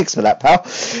 Joby. Thanks for that, pal.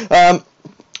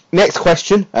 Next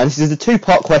question, and this is a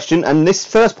two-part question, and this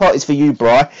first part is for you,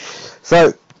 Bri.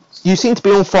 So, you seem to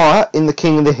be on fire in the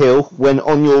King of the Hill when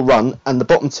on your run, and the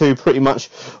bottom two pretty much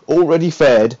already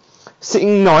fared.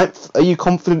 Sitting ninth, are you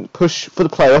confident push for the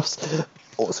playoffs?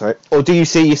 Or do you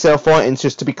see yourself fighting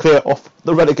just to be clear off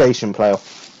the relegation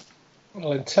playoff?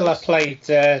 Well, until I played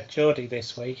Geordie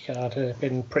this week, I'd have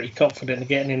been pretty confident of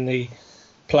getting in the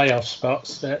playoff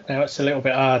spots, but now it's a little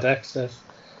bit harder, so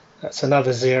that's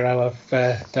another 0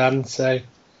 I've done. So,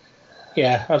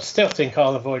 yeah, I still think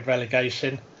I'll avoid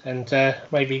relegation and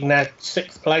maybe now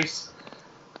 6th place.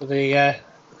 I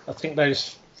think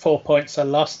those 4 points I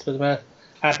lost with my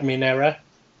admin error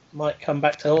might come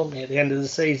back to haunt me at the end of the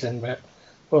season, but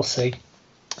we'll see.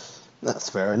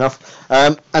 That's fair enough.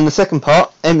 And the second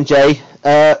part, MJ,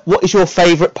 what is your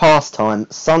favourite pastime,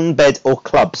 sunbed or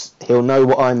clubs? He'll know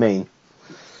what I mean.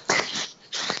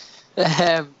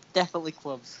 Definitely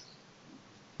clubs.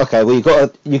 Okay, well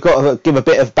you got to give a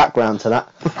bit of background to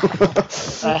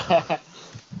that.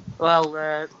 Well,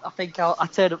 I think I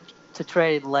turned up to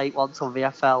train late once on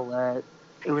VFL.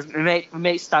 It was my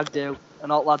mate stag do,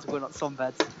 and all the lads were going on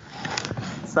sunbeds.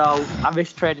 So I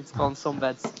missed training to go on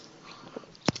sunbeds.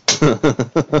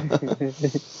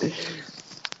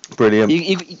 Brilliant.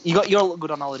 You're look good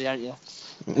on holiday, aren't you?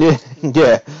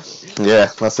 Yeah,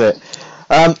 that's it.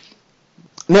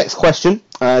 Next question.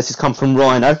 This has come from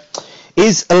Rhino.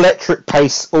 Is electric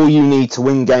pace all you need to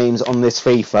win games on this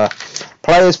FIFA?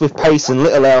 Players with pace and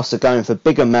little else are going for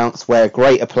big amounts, where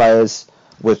greater players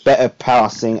with better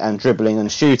passing and dribbling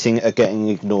and shooting are getting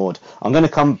ignored. I'm going to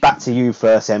come back to you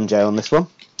first, MJ, on this one.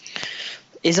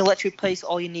 Is electric pace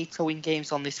all you need to win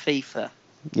games on this FIFA?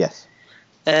 Yes.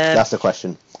 That's the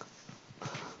question.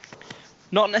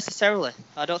 Not necessarily.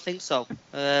 I don't think so.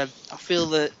 I feel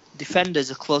that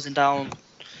defenders are closing down.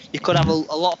 You could have a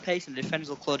lot of pace and the defenders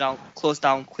will close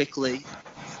down quickly.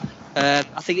 I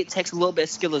think it takes a little bit of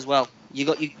skill as well.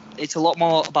 It's a lot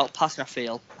more about passing, I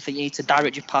feel. I think you need to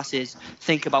direct your passes,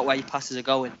 think about where your passes are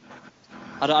going.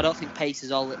 I don't think pace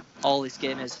is all this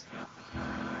game is.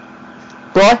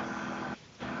 Bri?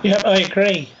 Yeah, I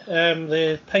agree.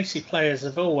 The pacey players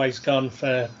have always gone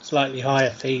for slightly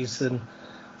higher fees than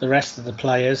the rest of the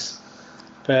players,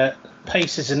 but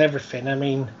pace isn't everything. I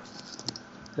mean,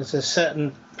 there's a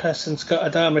certain person's got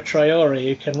Adama Traore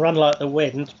who can run like the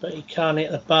wind, but he can't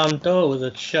hit the barn door with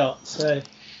a shot. So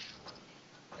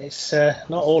it's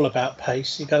not all about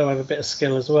pace. You've got to have a bit of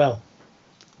skill as well.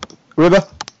 River?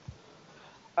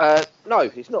 No,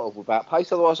 it's not all about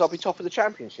pace. Otherwise, I'll be top of the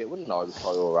championship, wouldn't I, with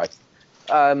Traore?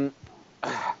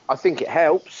 I think it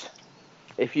helps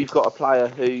if you've got a player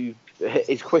who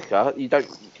is quicker. You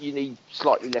need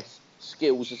slightly less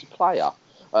skills as a player,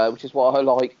 which is why I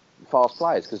like fast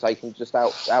players, because they can just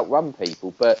outrun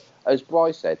people. But as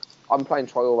Bryce said, I'm playing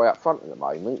Traore up front at the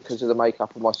moment because of the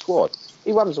makeup of my squad.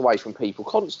 He runs away from people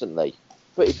constantly,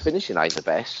 but his finishing ain't the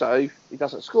best, so he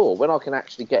doesn't score. When I can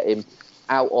actually get him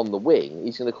out on the wing,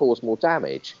 he's going to cause more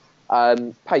damage.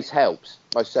 Pace helps,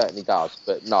 most certainly does,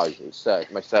 but no,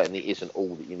 it most certainly isn't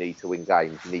all that you need to win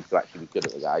games. You need to actually be good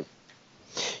at the game.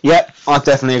 Yeah, I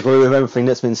definitely agree with everything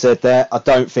that's been said there. I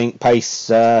don't think pace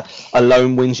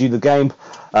alone wins you the game,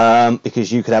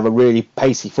 because you could have a really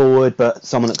pacey forward, but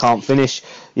someone that can't finish.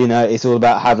 It's all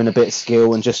about having a bit of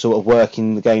skill and just sort of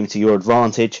working the game to your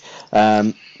advantage.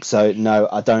 So no,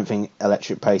 I don't think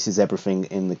electric pace is everything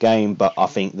in the game, but I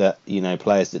think that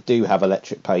players that do have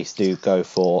electric pace do go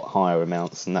for higher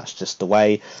amounts, and that's just the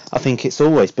way I think it's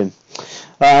always been.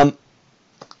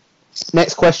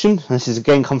 Next question. This is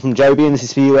again come from Joby, and this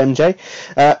is for you, MJ.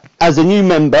 As a new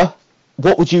member,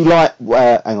 what would you like?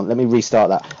 Hang on, let me restart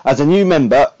that. As a new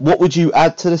member, what would you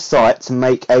add to the site to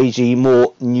make AG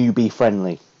more newbie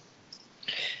friendly?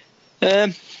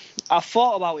 I've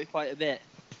thought about it quite a bit.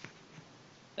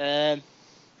 And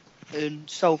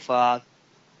so far,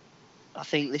 I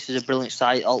think this is a brilliant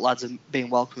site. All lads are being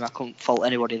welcome. I couldn't fault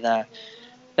anybody there.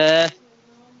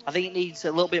 I think it needs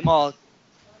a little bit more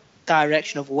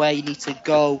direction of where you need to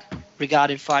go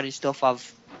regarding finding stuff.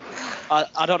 I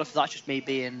don't know if that's just me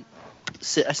being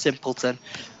a simpleton,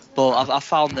 but I've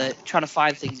found that trying to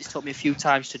find things, it's took me a few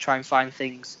times to try and find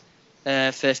things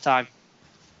first time.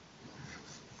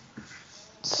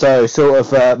 So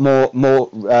sort of more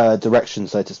direction,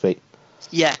 so to speak.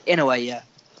 Yeah, in a way, yeah.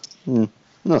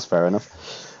 That's fair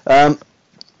enough.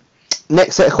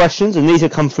 Next set of questions, and these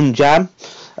have come from Jam.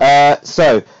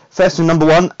 So, first one, number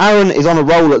one. Aaron is on a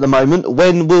roll at the moment.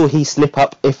 When will he slip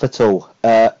up, if at all?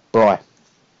 Bri.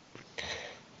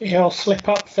 He'll slip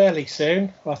up fairly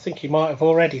soon. I think he might have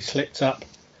already slipped up.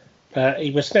 But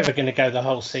he was never going to go the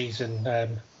whole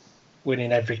season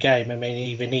winning every game. I mean,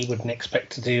 even he wouldn't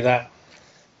expect to do that.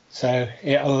 So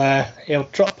he'll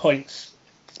drop points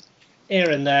here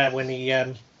and there when he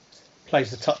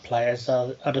plays the top players.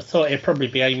 I'd have thought he'd probably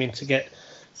be aiming to get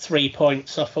 3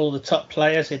 points off all the top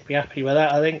players. He'd be happy with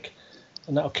that, I think,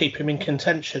 and that'll keep him in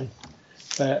contention.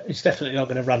 But he's definitely not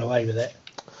going to run away with it.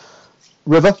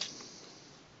 River?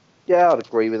 Yeah, I'd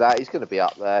agree with that. He's going to be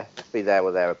up there, be there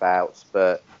or thereabouts.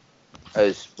 But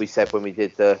as we said when we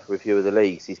did the review of the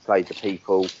leagues, he's played the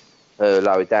people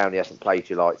lower down. He hasn't played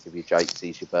your likes of your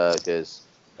Jakeses, your Burgers,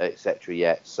 etc.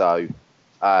 yet. So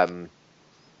I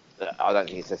don't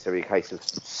think it's necessarily a case of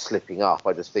slipping up.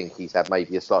 I just think he's had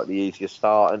maybe a slightly easier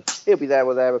start, and he'll be there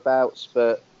or thereabouts.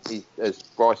 But as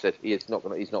Bryce said, he's not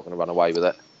going to run away with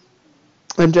it.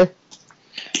 MJ?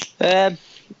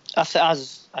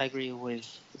 As I agree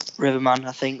with Riverman,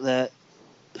 I think that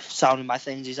sounding my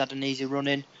things, he's had an easy run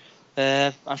in.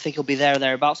 I think he'll be there or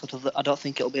thereabouts. I don't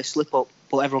think it'll be a slip up,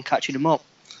 but everyone catching him up.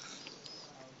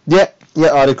 Yeah,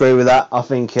 I'd agree with that. I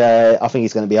think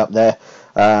he's going to be up there.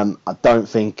 I don't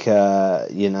think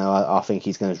I think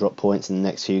he's going to drop points in the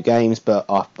next few games, but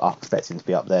I expect him to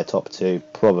be up there, top two,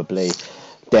 probably.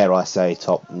 Dare I say,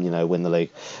 top? Win the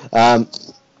league.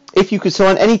 If you could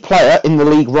sign any player in the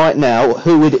league right now,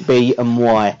 who would it be and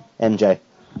why? MJ.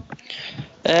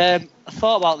 I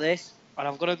thought about this, and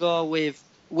I'm going to go with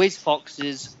Wiz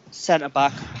Fox's centre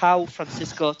back, Pau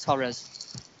Francisco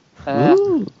Torres. I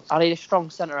need a strong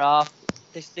centre half.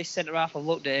 This centre half, I've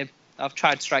looked at him. I've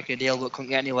tried striking a deal, but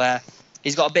couldn't get anywhere.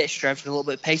 He's got a bit of strength and a little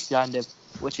bit of pace behind him,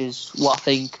 which is what I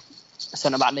think a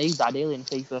centre back needs ideally in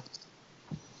FIFA.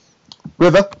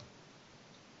 River.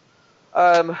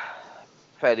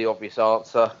 Fairly obvious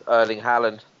answer. Erling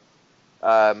Haaland.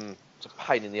 It's a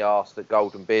pain in the arse that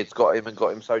Golden Beard's got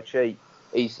him so cheap.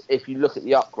 If you look at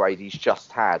the upgrade he's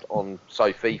just had on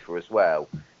FIFA as well,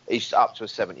 he's up to a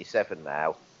 77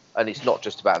 now, and it's not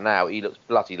just about now. He looks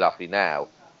bloody lovely now,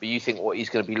 but you think what he's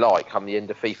going to be like come the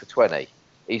end of FIFA 20?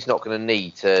 He's not going to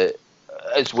need to,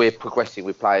 as we're progressing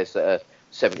with players that are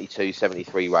 72,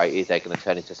 73 rated, they're going to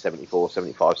turn into 74,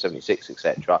 75, 76,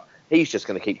 etc. He's just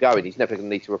going to keep going. He's never going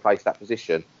to need to replace that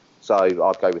position. So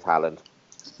I'd go with Haaland.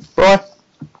 Brian?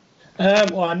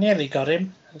 Well, I nearly got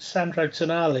him. Sandro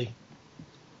Tonali.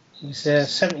 He's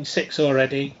 76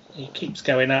 already. He keeps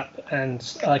going up,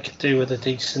 and I could do with a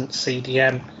decent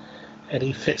CDM, and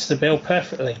he fits the bill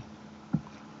perfectly.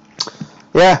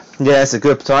 Yeah, it's a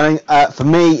good timing. For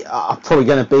me, I'm probably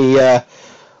going to be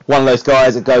one of those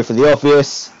guys that go for the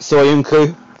obvious.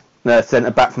 Soyuncu,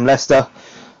 centre back from Leicester.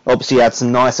 Obviously, he had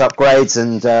some nice upgrades,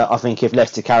 and I think if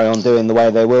Leicester carry on doing the way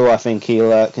they will, I think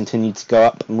he'll continue to go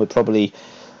up and would probably,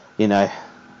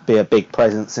 be a big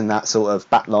presence in that sort of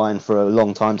back line for a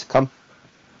long time to come.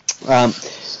 The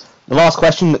last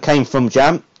question that came from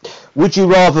Jam: would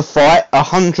you rather fight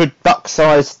 100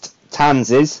 duck-sized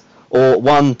tansies or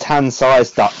one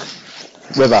tan-sized duck?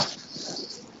 River.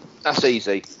 That's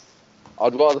easy.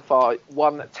 I'd rather fight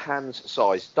one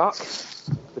Tans-sized duck,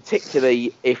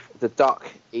 particularly if the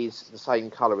duck is the same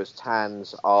colour as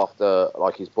Tans after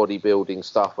like his bodybuilding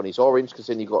stuff when he's orange, because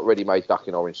then you've got ready-made duck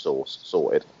in orange sauce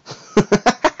sorted.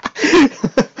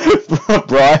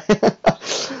 Brian?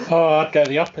 Oh, I'd go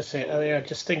the opposite.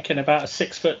 Just thinking about a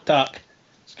 6-foot duck.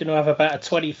 It's going to have about a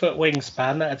 20-foot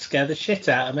wingspan. That'd scare the shit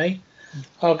out of me.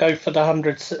 I'll go for the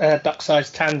 100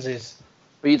 duck-sized tansies.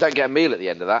 But you don't get a meal at the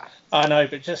end of that. I know,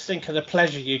 but just think of the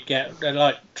pleasure you'd get. They're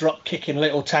like drop-kicking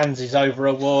little tansies over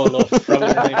a wall or throwing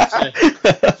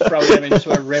them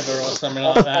into a river or something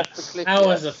like that. Cliff,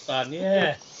 Hours of fun,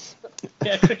 yeah.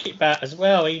 Get a cricket bat as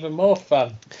well, even more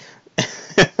fun.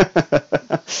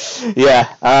 Yeah.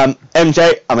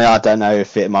 MJ, I mean, I don't know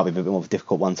if it might be a bit more of a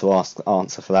difficult one to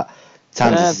answer for that.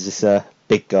 Tanzis is this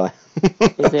big guy.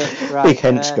 Is it? Right. Big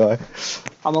hench guy.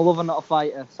 I'm a lover, not a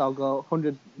fighter, so I'll go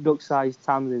 100 duck-sized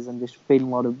tansies and just feed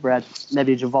them a lot of bread.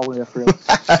 Maybe a Javolina for him.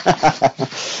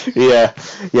 Yeah,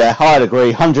 I'd agree.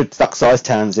 100 duck-sized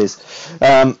tansies.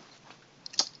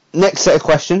 Next set of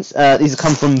questions. These have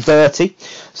come from Bertie.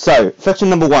 So, question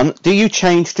number 1. Do you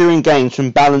change during games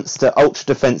from balanced to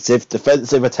ultra-defensive,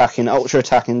 defensive attacking,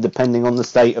 ultra-attacking, depending on the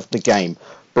state of the game?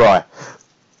 Bri?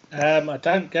 I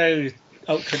don't go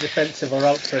ultra-defensive or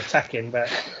ultra-attacking,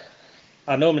 but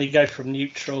I normally go from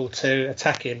neutral to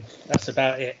attacking. That's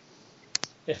about it.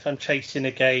 If I'm chasing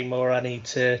a game or I need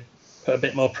to put a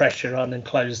bit more pressure on and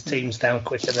close teams down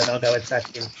quicker, then I'll go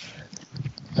attacking.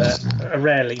 But I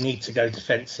rarely need to go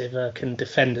defensive. I can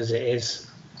defend as it is.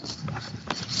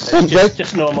 So it's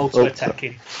just normal to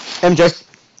attacking. MJ?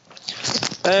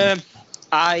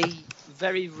 I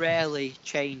very rarely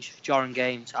change during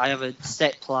games. I have a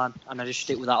set plan and I just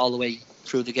stick with that all the way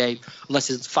through the game. Unless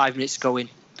it's 5 minutes going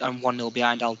and 1-0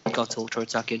 behind, I'll go to ultra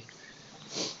attacking.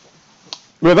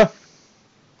 River?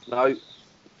 No,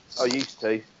 I used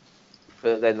to,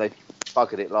 but then they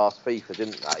buggered it last FIFA,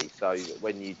 didn't they? So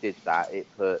when you did that, it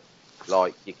put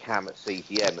like your cam at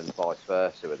CDM and vice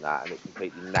versa and that, and it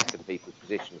completely knackered people's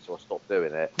positions, so I stopped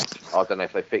doing it. I don't know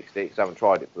if they fixed it because I haven't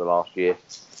tried it for the last year.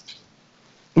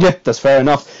 Yeah, that's fair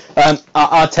enough.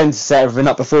 I tend to set everything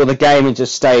up before the game and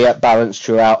just stay at balance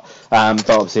throughout. But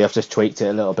obviously, I've just tweaked it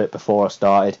a little bit before I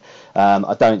started.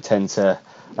 I don't tend to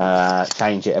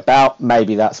change it about.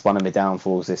 Maybe that's one of my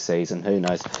downfalls this season. Who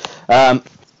knows?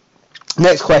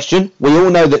 Next question. We all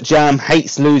know that Jam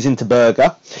hates losing to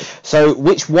Burger. So,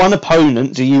 which one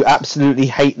opponent do you absolutely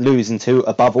hate losing to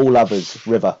above all others,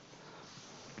 River?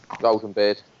 Golden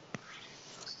Beard.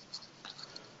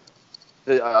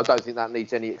 I don't think that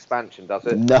needs any expansion, does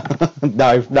it? No,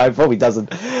 probably doesn't.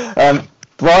 Bri?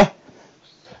 I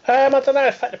don't know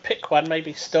if I had to pick one,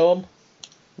 maybe Storm.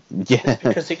 Yeah. Just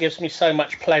because it gives me so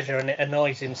much pleasure and it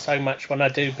annoys him so much when I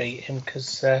do beat him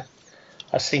because I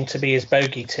seem to be his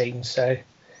bogey team. So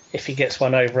if he gets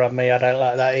one over on me, I don't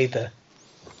like that either.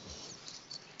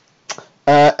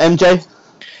 MJ?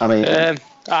 I mean...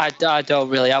 I don't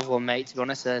really have one, mate, to be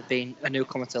honest. Being a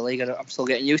newcomer to the league, I'm still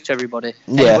getting used to everybody.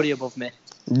 Anybody above me.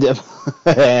 Yeah,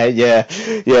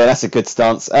 that's a good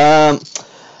stance.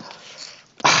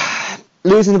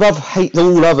 Losing above, hate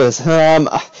all others.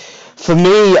 For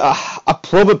me, I'd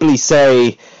probably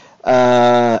say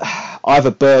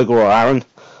either Berger or Aaron.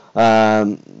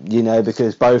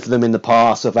 Because both of them in the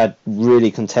past I've had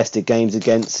really contested games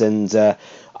against, and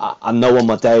I know on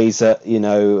my days that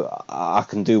I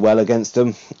can do well against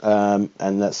them,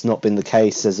 and that's not been the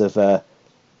case as of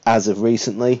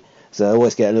recently. So I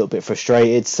always get a little bit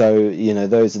frustrated. So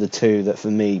those are the two that for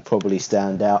me probably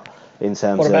stand out in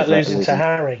terms of. What about losing to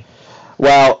Harry?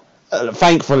 Well,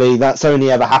 thankfully that's only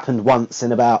ever happened once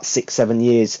in about 6-7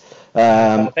 years.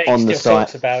 I bet on he the still site.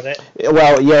 talks about it.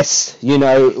 Well, yes, we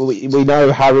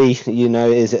know Harry.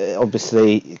 Is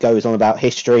obviously goes on about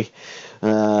history,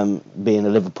 being a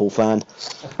Liverpool fan.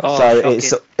 So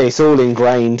it's all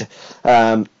ingrained.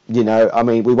 I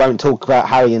mean, we won't talk about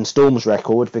Harry and Storm's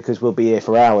record because we'll be here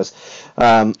for hours.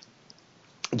 Yeah,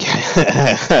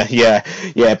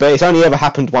 but it's only ever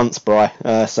happened once, Bri.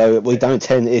 So we don't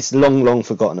tend. It's long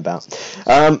forgotten about.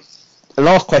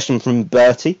 Last question from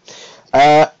Bertie.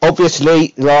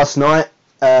 Obviously, last night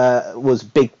was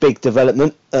big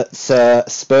development at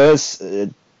Spurs.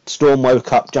 Storm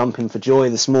woke up jumping for joy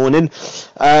this morning.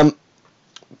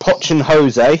 Poch and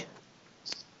Jose.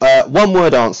 One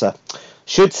word answer.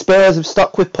 Should Spurs have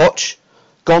stuck with Poch,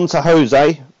 gone to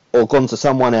Jose, or gone to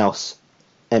someone else?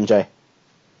 MJ.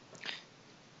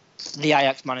 The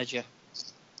Ajax manager.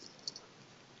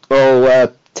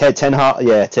 Oh, Ten Hag.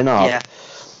 Yeah, Ten Hag.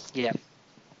 Yeah.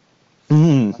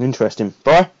 Interesting.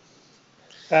 Bri?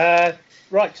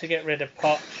 Right to get rid of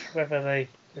Poch. Whether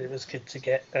it was good to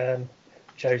get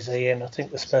Jose in. I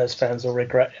think the Spurs fans will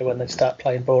regret it when they start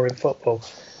playing boring football,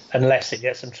 unless it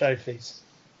gets some trophies.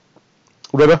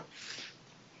 River?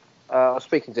 I was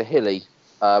speaking to Hilly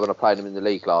when I played him in the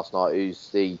league last night,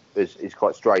 who's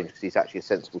quite strange because he's actually a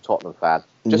sensible Tottenham fan.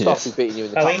 Just after beating you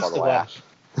in the cup, by the way, Ash.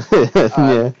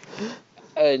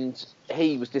 And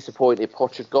he was disappointed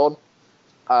Poch had gone.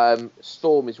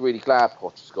 Storm is really glad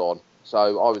Poch has gone.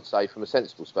 So I would say, from a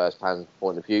sensible Spurs fan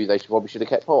point of view, they probably should have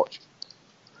kept Poch.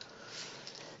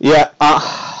 Yeah,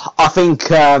 I think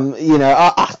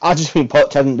I just think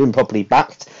Poch hasn't been properly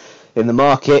backed in the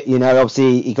market.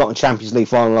 Obviously he got in Champions League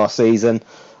final last season.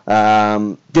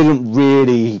 Didn't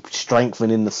really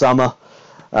strengthen in the summer.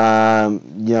 I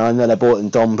know they bought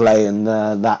in Domblé and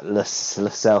that Lo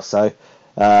Celso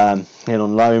in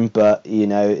on loan, but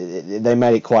they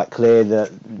made it quite clear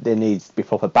that there needs to be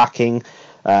proper backing.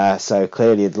 So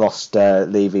clearly had lost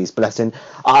Levy's blessing.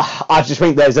 I just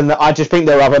think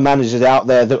there are other managers out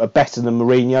there that are better than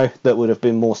Mourinho that would have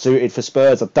been more suited for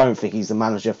Spurs. I don't think he's the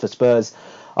manager for Spurs.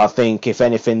 I think if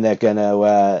anything they're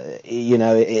gonna,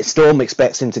 Storm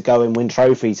expects him to go and win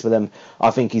trophies for them.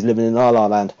 I think he's living in La La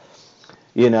Land.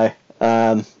 I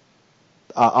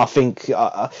think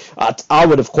I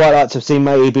would have quite liked to have seen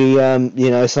maybe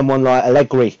someone like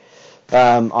Allegri.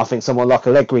 I think someone like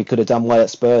Allegri could have done well at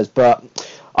Spurs, but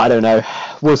I don't know.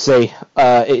 We'll see.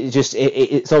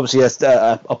 It's obviously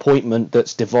a appointment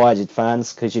that's divided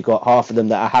fans, because you've got half of them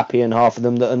that are happy and half of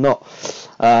them that are not.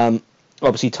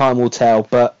 Obviously, time will tell,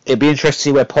 but it'd be interesting to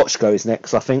see where Poch goes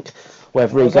next. I think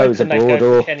whether he goes abroad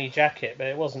or Kenny Jackett, but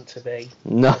it wasn't to be.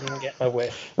 No, I didn't get my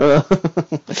wish.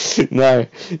 no,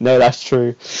 that's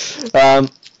true.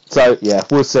 So yeah,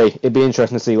 we'll see. It'd be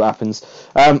interesting to see what happens.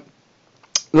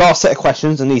 Last set of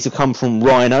questions, and these have come from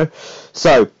Rhino.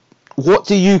 So, what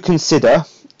do you consider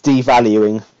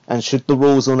devaluing, and should the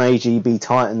rules on AG be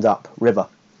tightened up? River?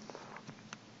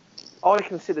 I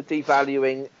consider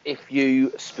devaluing if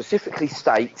you specifically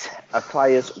state a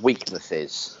player's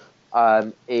weaknesses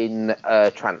in a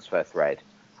transfer thread.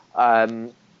 I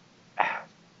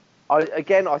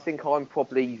think I'm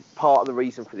probably part of the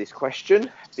reason for this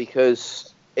question,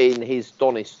 because in his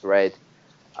Donis thread,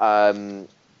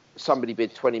 somebody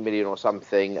bid 20 million or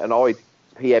something, and I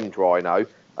PM'd Rhino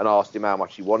and asked him how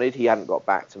much he wanted. He hadn't got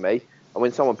back to me. And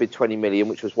when someone bid 20 million,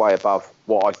 which was way above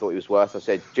what I thought he was worth, I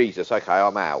said, Jesus, okay,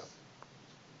 I'm out.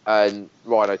 And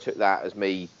Rhino took that as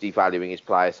me devaluing his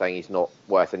player, saying he's not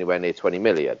worth anywhere near 20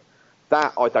 million.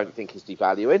 That I don't think is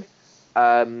devaluing.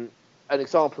 An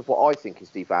example of what I think is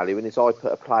devaluing is I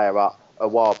put a player up a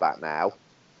while back now,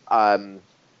 and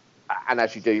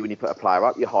as you do when you put a player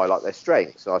up, you highlight their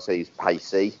strengths. So I say he's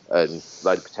pacey and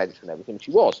load of potential and everything, which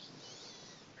he was.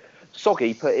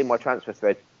 Soggy put in my transfer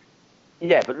thread,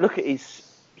 yeah, but look at his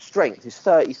strength. He's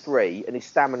 33 and his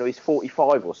stamina is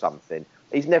 45 or something.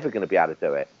 He's never going to be able to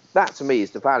do it. That, to me,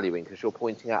 is devaluing, because you're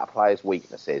pointing out a player's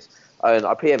weaknesses. And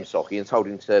I PM Soggy and told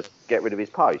him to get rid of his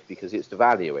post because it's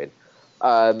devaluing.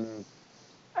 A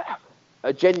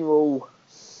general,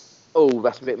 oh,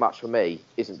 that's a bit much for me,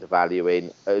 isn't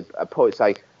devaluing. A point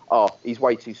saying, oh, he's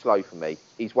way too slow for me.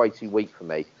 He's way too weak for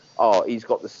me. Oh, he's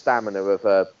got the stamina of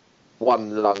a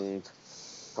one-lunged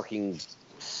fucking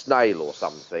snail or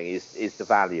something is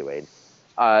devaluing.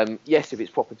 Yes, if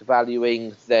it's proper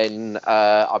devaluing, then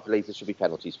I believe there should be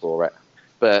penalties for it.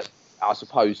 But I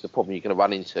suppose the problem you're going to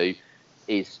run into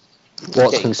is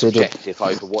what's considered subjective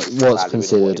over what's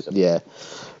considered. What yeah,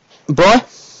 Brian?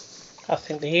 I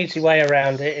think the easy way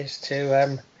around it is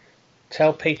to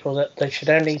tell people that they should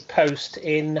only post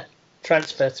in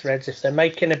transfer threads if they're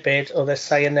making a bid or they're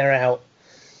saying they're out.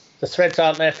 The threads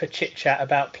aren't there for chit chat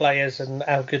about players and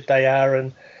how good they are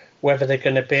and whether they're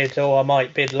going to bid or I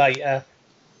might bid later.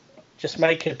 Just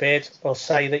make a bid or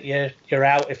say that you're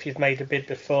out if you've made a bid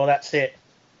before. That's it.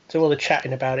 Do all the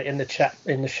chatting about it in the chat,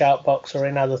 in the shout box or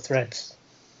in other threads.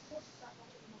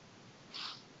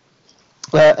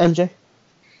 MJ?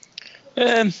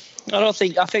 I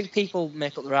think people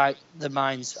make up their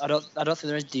minds. I don't think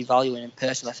there is devaluing in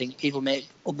person. I think people make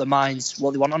up their minds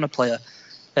what they want on a player.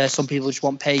 Some people just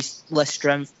want pace, less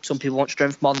strength. Some people want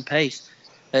strength more than pace.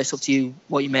 It's up to you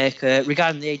what you make.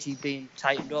 Regarding the AG being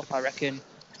tightened up, I reckon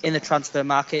in the transfer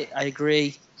market, I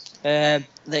agree that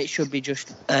it should be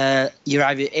just you're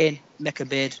either in, make a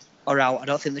bid, or out. I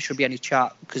don't think there should be any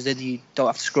chat, because then you don't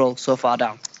have to scroll so far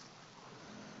down.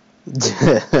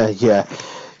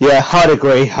 Yeah, I'd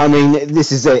agree. I mean,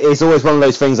 it's always one of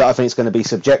those things that I think is going to be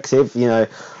subjective.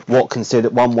 What one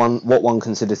considers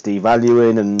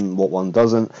devaluing and what one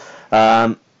doesn't.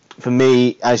 For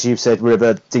me, as you've said,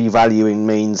 River, devaluing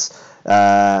means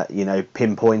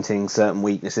pinpointing certain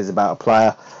weaknesses about a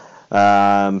player.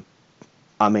 I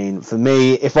mean, for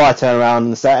me, if I turn around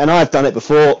and say, and I've done it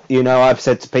before, I've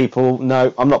said to people,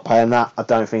 no, I'm not paying that. I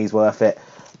don't think he's worth it.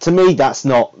 To me, that's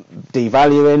not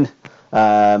devaluing.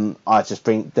 I just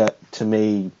think that, to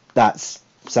me, that's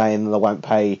saying that I won't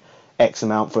pay X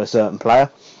amount for a certain player.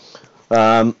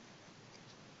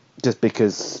 Just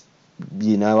because,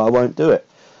 I won't do it.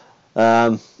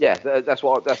 That's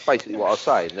basically what I was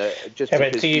saying.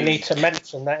 But do you need to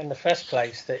mention that in the first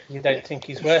place, that you don't think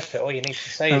he's worth it? All you need to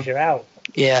say is you're out.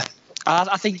 Yeah,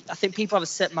 I think people have a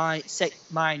set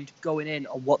mind going in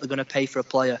on what they're going to pay for a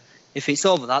player. If it's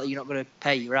over that, you're not going to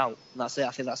pay, you're out. That's it.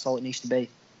 I think that's all it needs to be.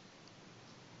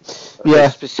 Yeah.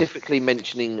 Specifically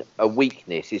mentioning a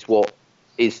weakness is what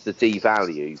is the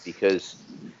devalue, because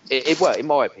well, in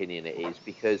my opinion, it is,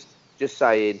 because just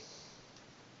saying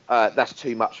that's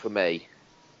too much for me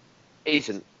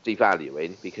isn't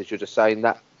devaluing, because you're just saying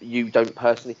that you don't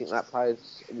personally think that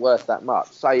player's worth that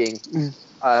much. Saying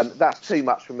that's too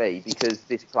much for me because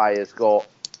this player's got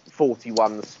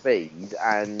 41 speed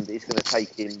and it's going to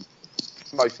take him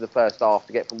most of the first half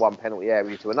to get from one penalty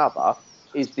area to another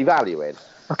is devaluing.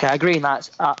 Okay, I agree in that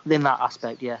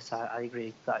aspect. Yes, I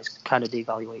agree. That is kind of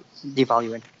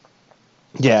devaluing.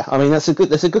 Yeah, I mean that's a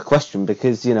good question,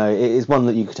 because it is one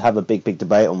that you could have a big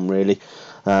debate on, really,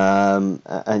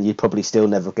 and you'd probably still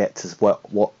never get to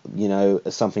what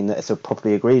something that is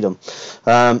properly agreed on.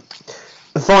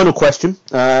 The final question,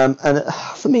 and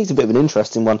for me it's a bit of an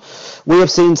interesting one. We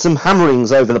have seen some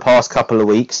hammerings over the past couple of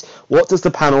weeks. What does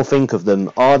the panel think of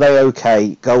them? Are they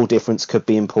okay? Goal difference could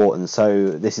be important.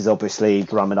 So this is obviously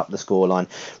drumming up the scoreline.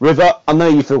 River, I know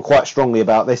you feel quite strongly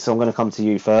about this, so I'm going to come to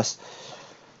you first.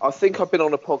 I think I've been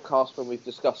on a podcast when we've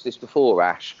discussed this before,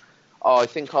 Ash. I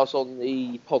think I was on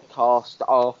the podcast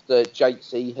after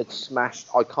Jakesy had smashed,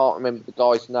 I can't remember the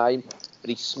guy's name, but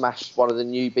he smashed one of the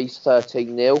newbies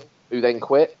 13-0, who then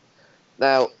quit.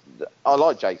 Now, I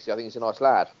like Jakesy. I think he's a nice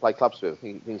lad. Play clubs with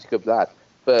him. I think he's a good lad.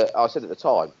 But I said at the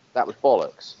time, that was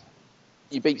bollocks.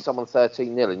 You beat someone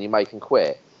 13-0 and you make them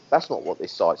quit. That's not what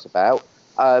this site's about.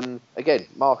 Again,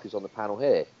 Mark is on the panel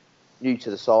here. New to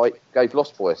the site, gave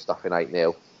Lost Boy a stuffing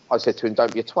 8-0. I said to him,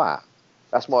 don't be a twat.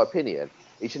 That's my opinion.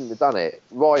 He shouldn't have done it.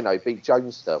 Rhino beat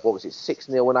Jonester. What was it, 6-0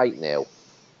 and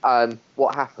 8-0?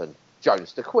 What happened?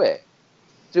 Jonester quit.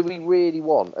 Do we really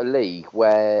want a league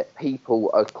where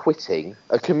people are quitting,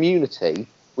 a community,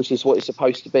 which is what it's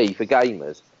supposed to be for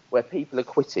gamers, where people are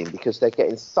quitting because they're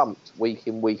getting thumped week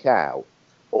in, week out?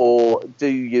 Or do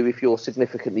you, if you're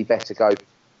significantly better, go,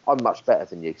 I'm much better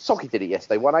than you? Soggy did it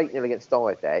yesterday, won 8-0 against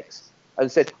Diadex, and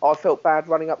said, I felt bad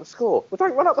running up the score. Well,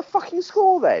 don't run up the fucking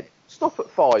score then. Stop at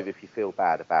 5 if you feel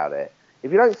bad about it.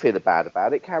 If you don't feel bad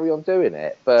about it, carry on doing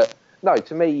it. But no,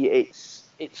 to me,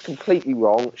 it's completely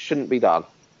wrong. Shouldn't be done.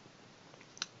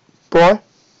 Boy?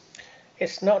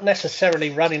 It's not necessarily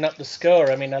running up the score.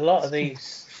 I mean, a lot of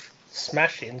these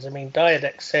smashings, I mean,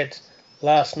 Diadex said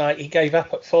last night he gave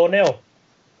up at 4-0.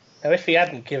 Now, if he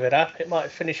hadn't given up, it might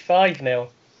have finished 5-0.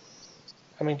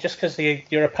 I mean, just because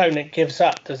your opponent gives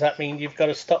up, does that mean you've got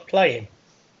to stop playing?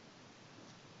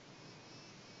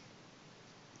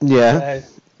 Yeah,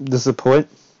 there's a point.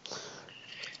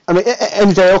 I mean,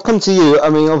 MJ, I'll come to you. I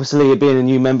mean, obviously, you're being a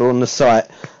new member on the site.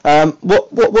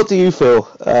 What do you feel?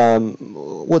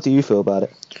 What do you feel about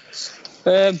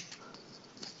it?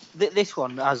 This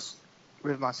one, as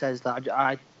Riverman says, that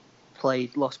I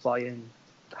played Lost Boy and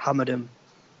hammered him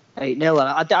 8-0,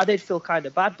 and I did feel kind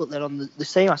of bad, but then on the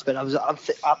same aspect,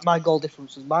 my goal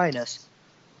difference was minus,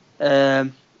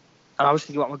 and I was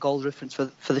thinking about my goal difference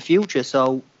for the future.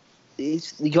 So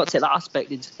you got to take that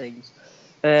aspect into things.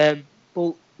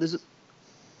 But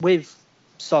with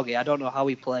Soggy, I don't know how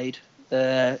he played.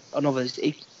 On others,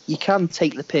 you can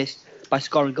take the piss by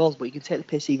scoring goals, but you can take the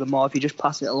piss even more if you're just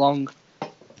passing it along.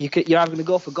 You're either going to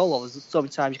go for goal, or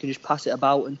sometimes you can just pass it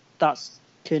about, and that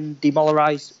can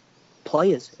demoralise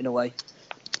players in a way,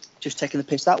 just taking the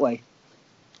piss that way.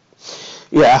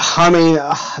 Yeah, I mean,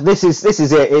 this is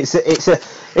it.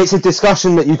 It's a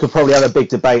discussion that you could probably have a big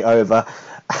debate over.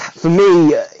 For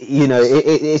me,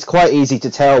 it's quite easy to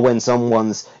tell when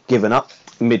someone's given up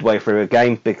midway through a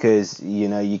game, because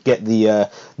you get the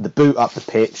boot up the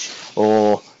pitch,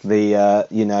 or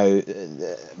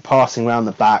the passing around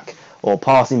the back, or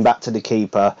passing back to the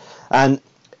keeper. And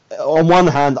on one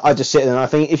hand, I just sit there and I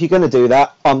think, if you're going to do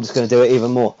that, I'm just going to do it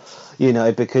even more.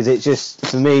 Because it just,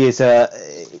 for me, is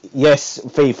yes,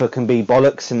 FIFA can be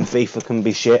bollocks and FIFA can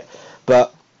be shit,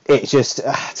 but it just,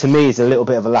 to me, is a little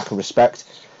bit of a lack of respect.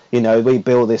 We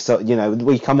build this,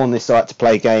 we come on this site to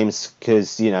play games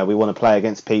because, we want to play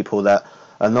against people that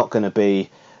are not going to be,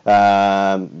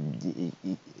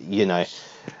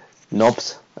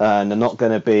 knobs, and they're not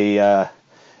going to be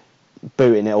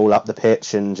booting it all up the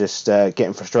pitch and just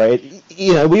getting frustrated.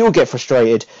 We all get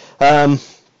frustrated. You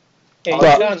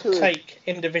can't take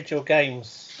individual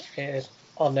games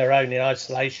on their own in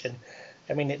isolation.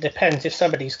 I mean, it depends. If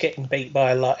somebody's getting beat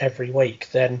by a lot every week,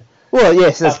 then well,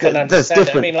 yes, I can understand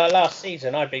different. I mean, like last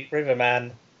season, I beat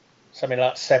Riverman something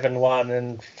like 7-1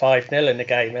 and 5-0 in the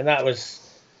game, and that was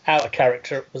out of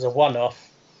character. It was a one-off,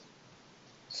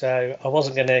 so I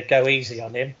wasn't going to go easy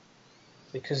on him,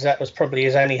 because that was probably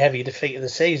his only heavy defeat of the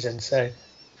season. So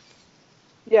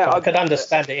yeah, I could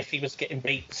understand it if he was getting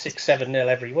beat 6-7-0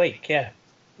 every week. Yeah,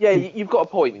 you've got a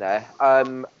point there.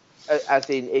 As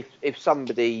in, if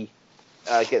somebody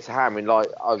gets a hammering, like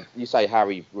you say,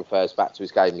 Harry refers back to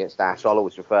his game against Ash. I'll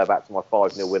always refer back to my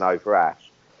 5-0 win over Ash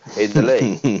in the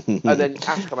league. And then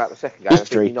Ash come out the second game and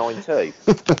beat me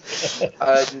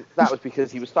 9-2. That was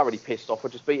because he was thoroughly pissed off for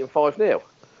just beating 5-0.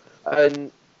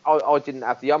 And I didn't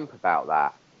have the ump about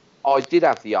that. I did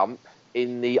have the ump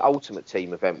in the Ultimate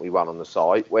Team event we run on the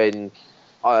site when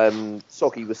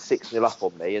Soggy was 6-0 up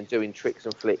on me and doing tricks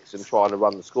and flicks and trying to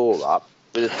run the score up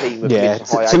with a team of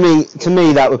to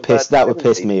me that would piss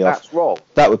me off. That's wrong.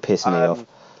 That would piss me off.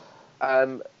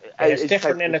 It's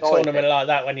different in a tournament like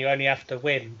that when you only have to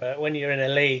win, but when you're in a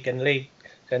league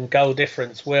and goal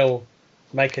difference will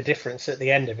make a difference at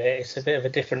the end of it, it's a bit of a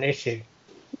different issue.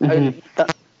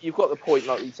 You've got the point,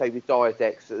 like you say, with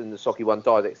Diadex and the Socky one.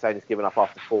 Diadex saying he's given up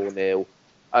after 4-0.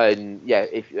 And yeah,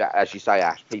 if, as you say,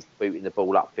 Ash, people booting the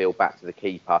ball upfield back to the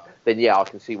keeper, then yeah, I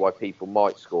can see why people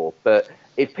might score. But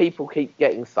if people keep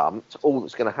getting thumped, all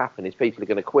that's going to happen is people are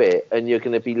going to quit and you're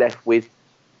going to be left with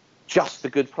just the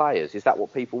good players. Is that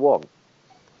what people want?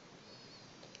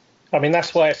 I mean,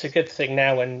 that's why it's a good thing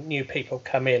now when new people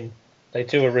come in, they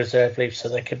do a reserve leave so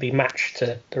they can be matched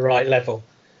to the right level.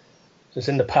 Because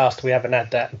in the past we haven't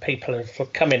had that, and people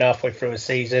have come in halfway through a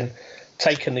season,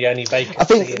 taken the only vacancy. I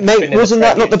think, mate, wasn't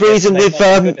that not the reason with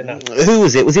who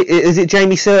was it? Is it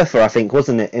Jamie Surfer? I think,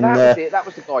 wasn't it? That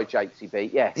was the guy Jakesy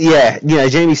beat. Yeah. Yeah,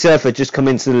 Jamie Surfer had just come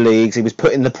into the leagues. He was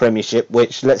put in the Premiership,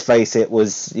 which, let's face it,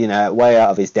 was way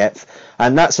out of his depth,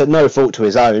 and that's at no fault to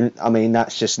his own. I mean,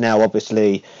 that's just now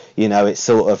obviously it's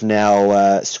sort of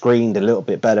now screened a little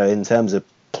bit better in terms of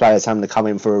players having to come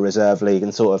in for a reserve league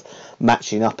and sort of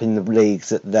matching up in the leagues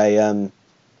that they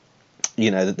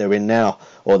that they're in now,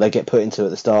 or they get put into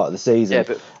at the start of the season.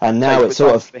 Yeah, and now it's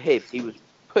sort of for him, he was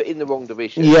put in the wrong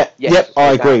division. I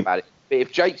agree. About it. But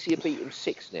if Jakesy had beat him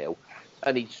 6-0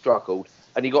 and he'd struggled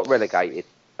and he got relegated,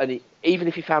 and even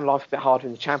if he found life a bit harder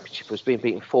in the Championship, was being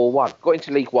beaten 4-1, got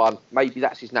into League One, maybe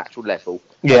that's his natural level.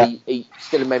 Yeah, he's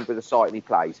still a member of the site and he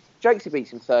plays. Jakesy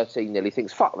beats him 13-0. He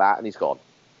thinks fuck that, and he's gone,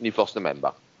 and you've lost a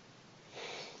member.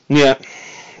 Yeah.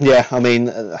 I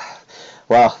mean,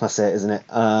 well, that's it, isn't it?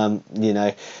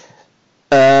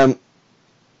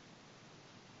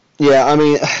 Yeah, I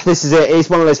mean, this is it. It's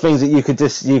one of those things that you could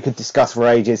discuss for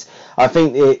ages. I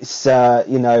think it's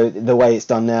the way it's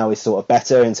done now is sort of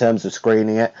better in terms of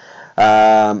screening it,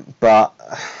 but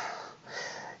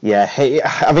yeah,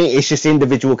 I think it's just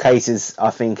individual cases. I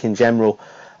think in general,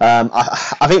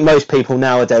 I think most people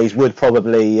nowadays would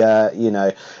probably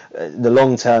the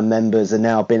long-term members are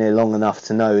now been here long enough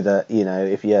to know that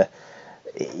if you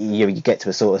get to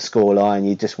a sort of score line,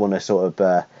 you just want to sort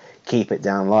of keep it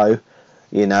down low.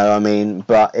 I mean,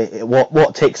 but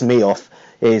what ticks me off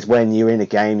is when you're in a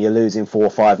game, you're losing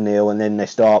 4-5-0, and then they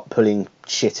start pulling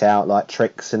shit out like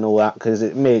tricks and all that, because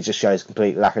it just shows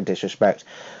complete lack of disrespect.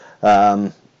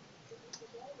 But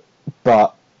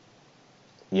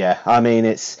yeah, I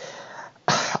mean,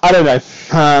 I don't know.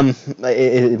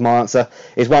 My answer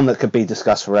is one that could be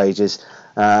discussed for ages.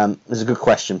 It's a good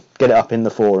question. Get it up in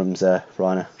the forums,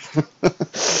 Rainer.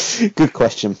 Good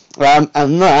question.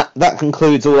 And that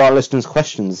concludes all our listeners'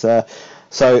 questions.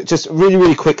 So just really,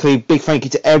 really quickly, big thank you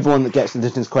to everyone that gets the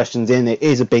listeners' questions in. It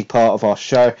is a big part of our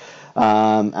show,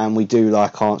 and we do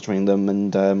like answering them,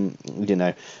 and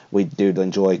we do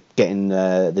enjoy getting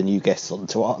the new guests on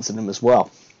to answer them as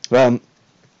well.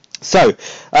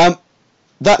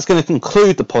 That's going to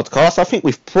conclude the podcast. I think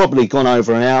we've probably gone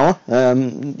over an hour.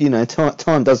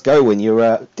 Time does go when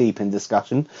you're deep in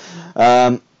discussion.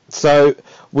 So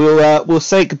we'll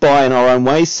say goodbye in our own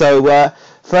way. So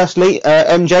firstly,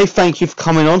 MJ, thank you for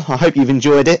coming on. I hope you've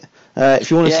enjoyed it.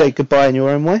 If you want to say goodbye in your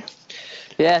own way.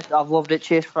 Yeah, I've loved it.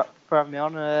 Cheers for having me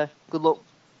on. Good luck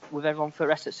with everyone for the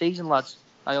rest of the season, lads.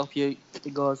 I hope it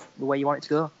goes the way you want it to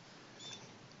go.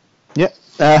 Yep.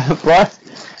 Brian?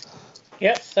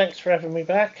 Yeah, thanks for having me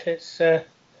back. It's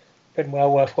been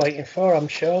well worth waiting for, I'm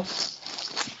sure.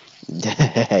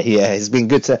 Yeah, it's been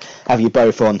good to have you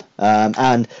both on.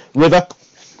 And River?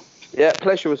 Yeah,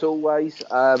 pleasure as always.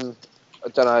 I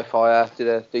don't know if I did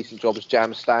a decent job as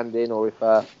jam stand-in or if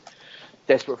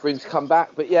desperate for him to come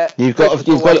back, but yeah, you've got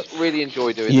really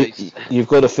enjoy doing these. You've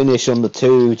got to finish on the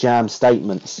 2 jam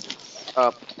statements.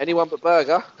 Anyone but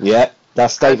Burger. Yeah.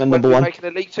 That's statement number 1. Making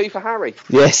a League 2 for Harry.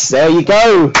 Yes, there you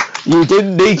go. You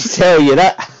didn't need to tell you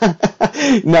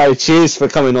that. No, cheers for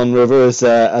coming on, River,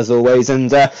 as always,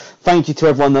 and thank you to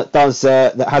everyone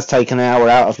that has taken an hour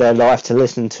out of their life to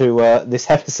listen to this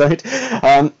episode.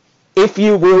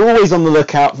 We're always on the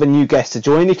lookout for new guests to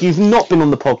join. If you've not been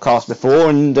on the podcast before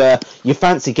and you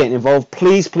fancy getting involved,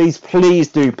 please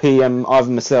do PM either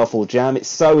myself or Jam. It's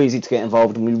so easy to get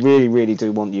involved, and we really, really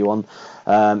do want you on.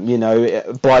 You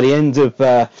know, by the end of,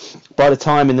 by the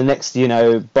time in the next, you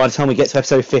know, by the time we get to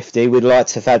episode 50, we'd like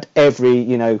to have had every,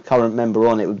 you know, current member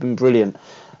on. It would have been brilliant.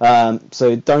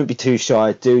 So don't be too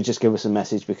shy. Do just give us a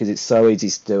message, because it's so easy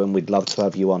to do, and we'd love to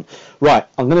have you on. Right,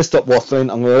 I'm going to stop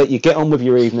waffling. I'm going to let you get on with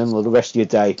your evening or the rest of your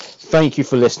day. Thank you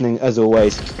for listening, as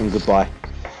always, and goodbye.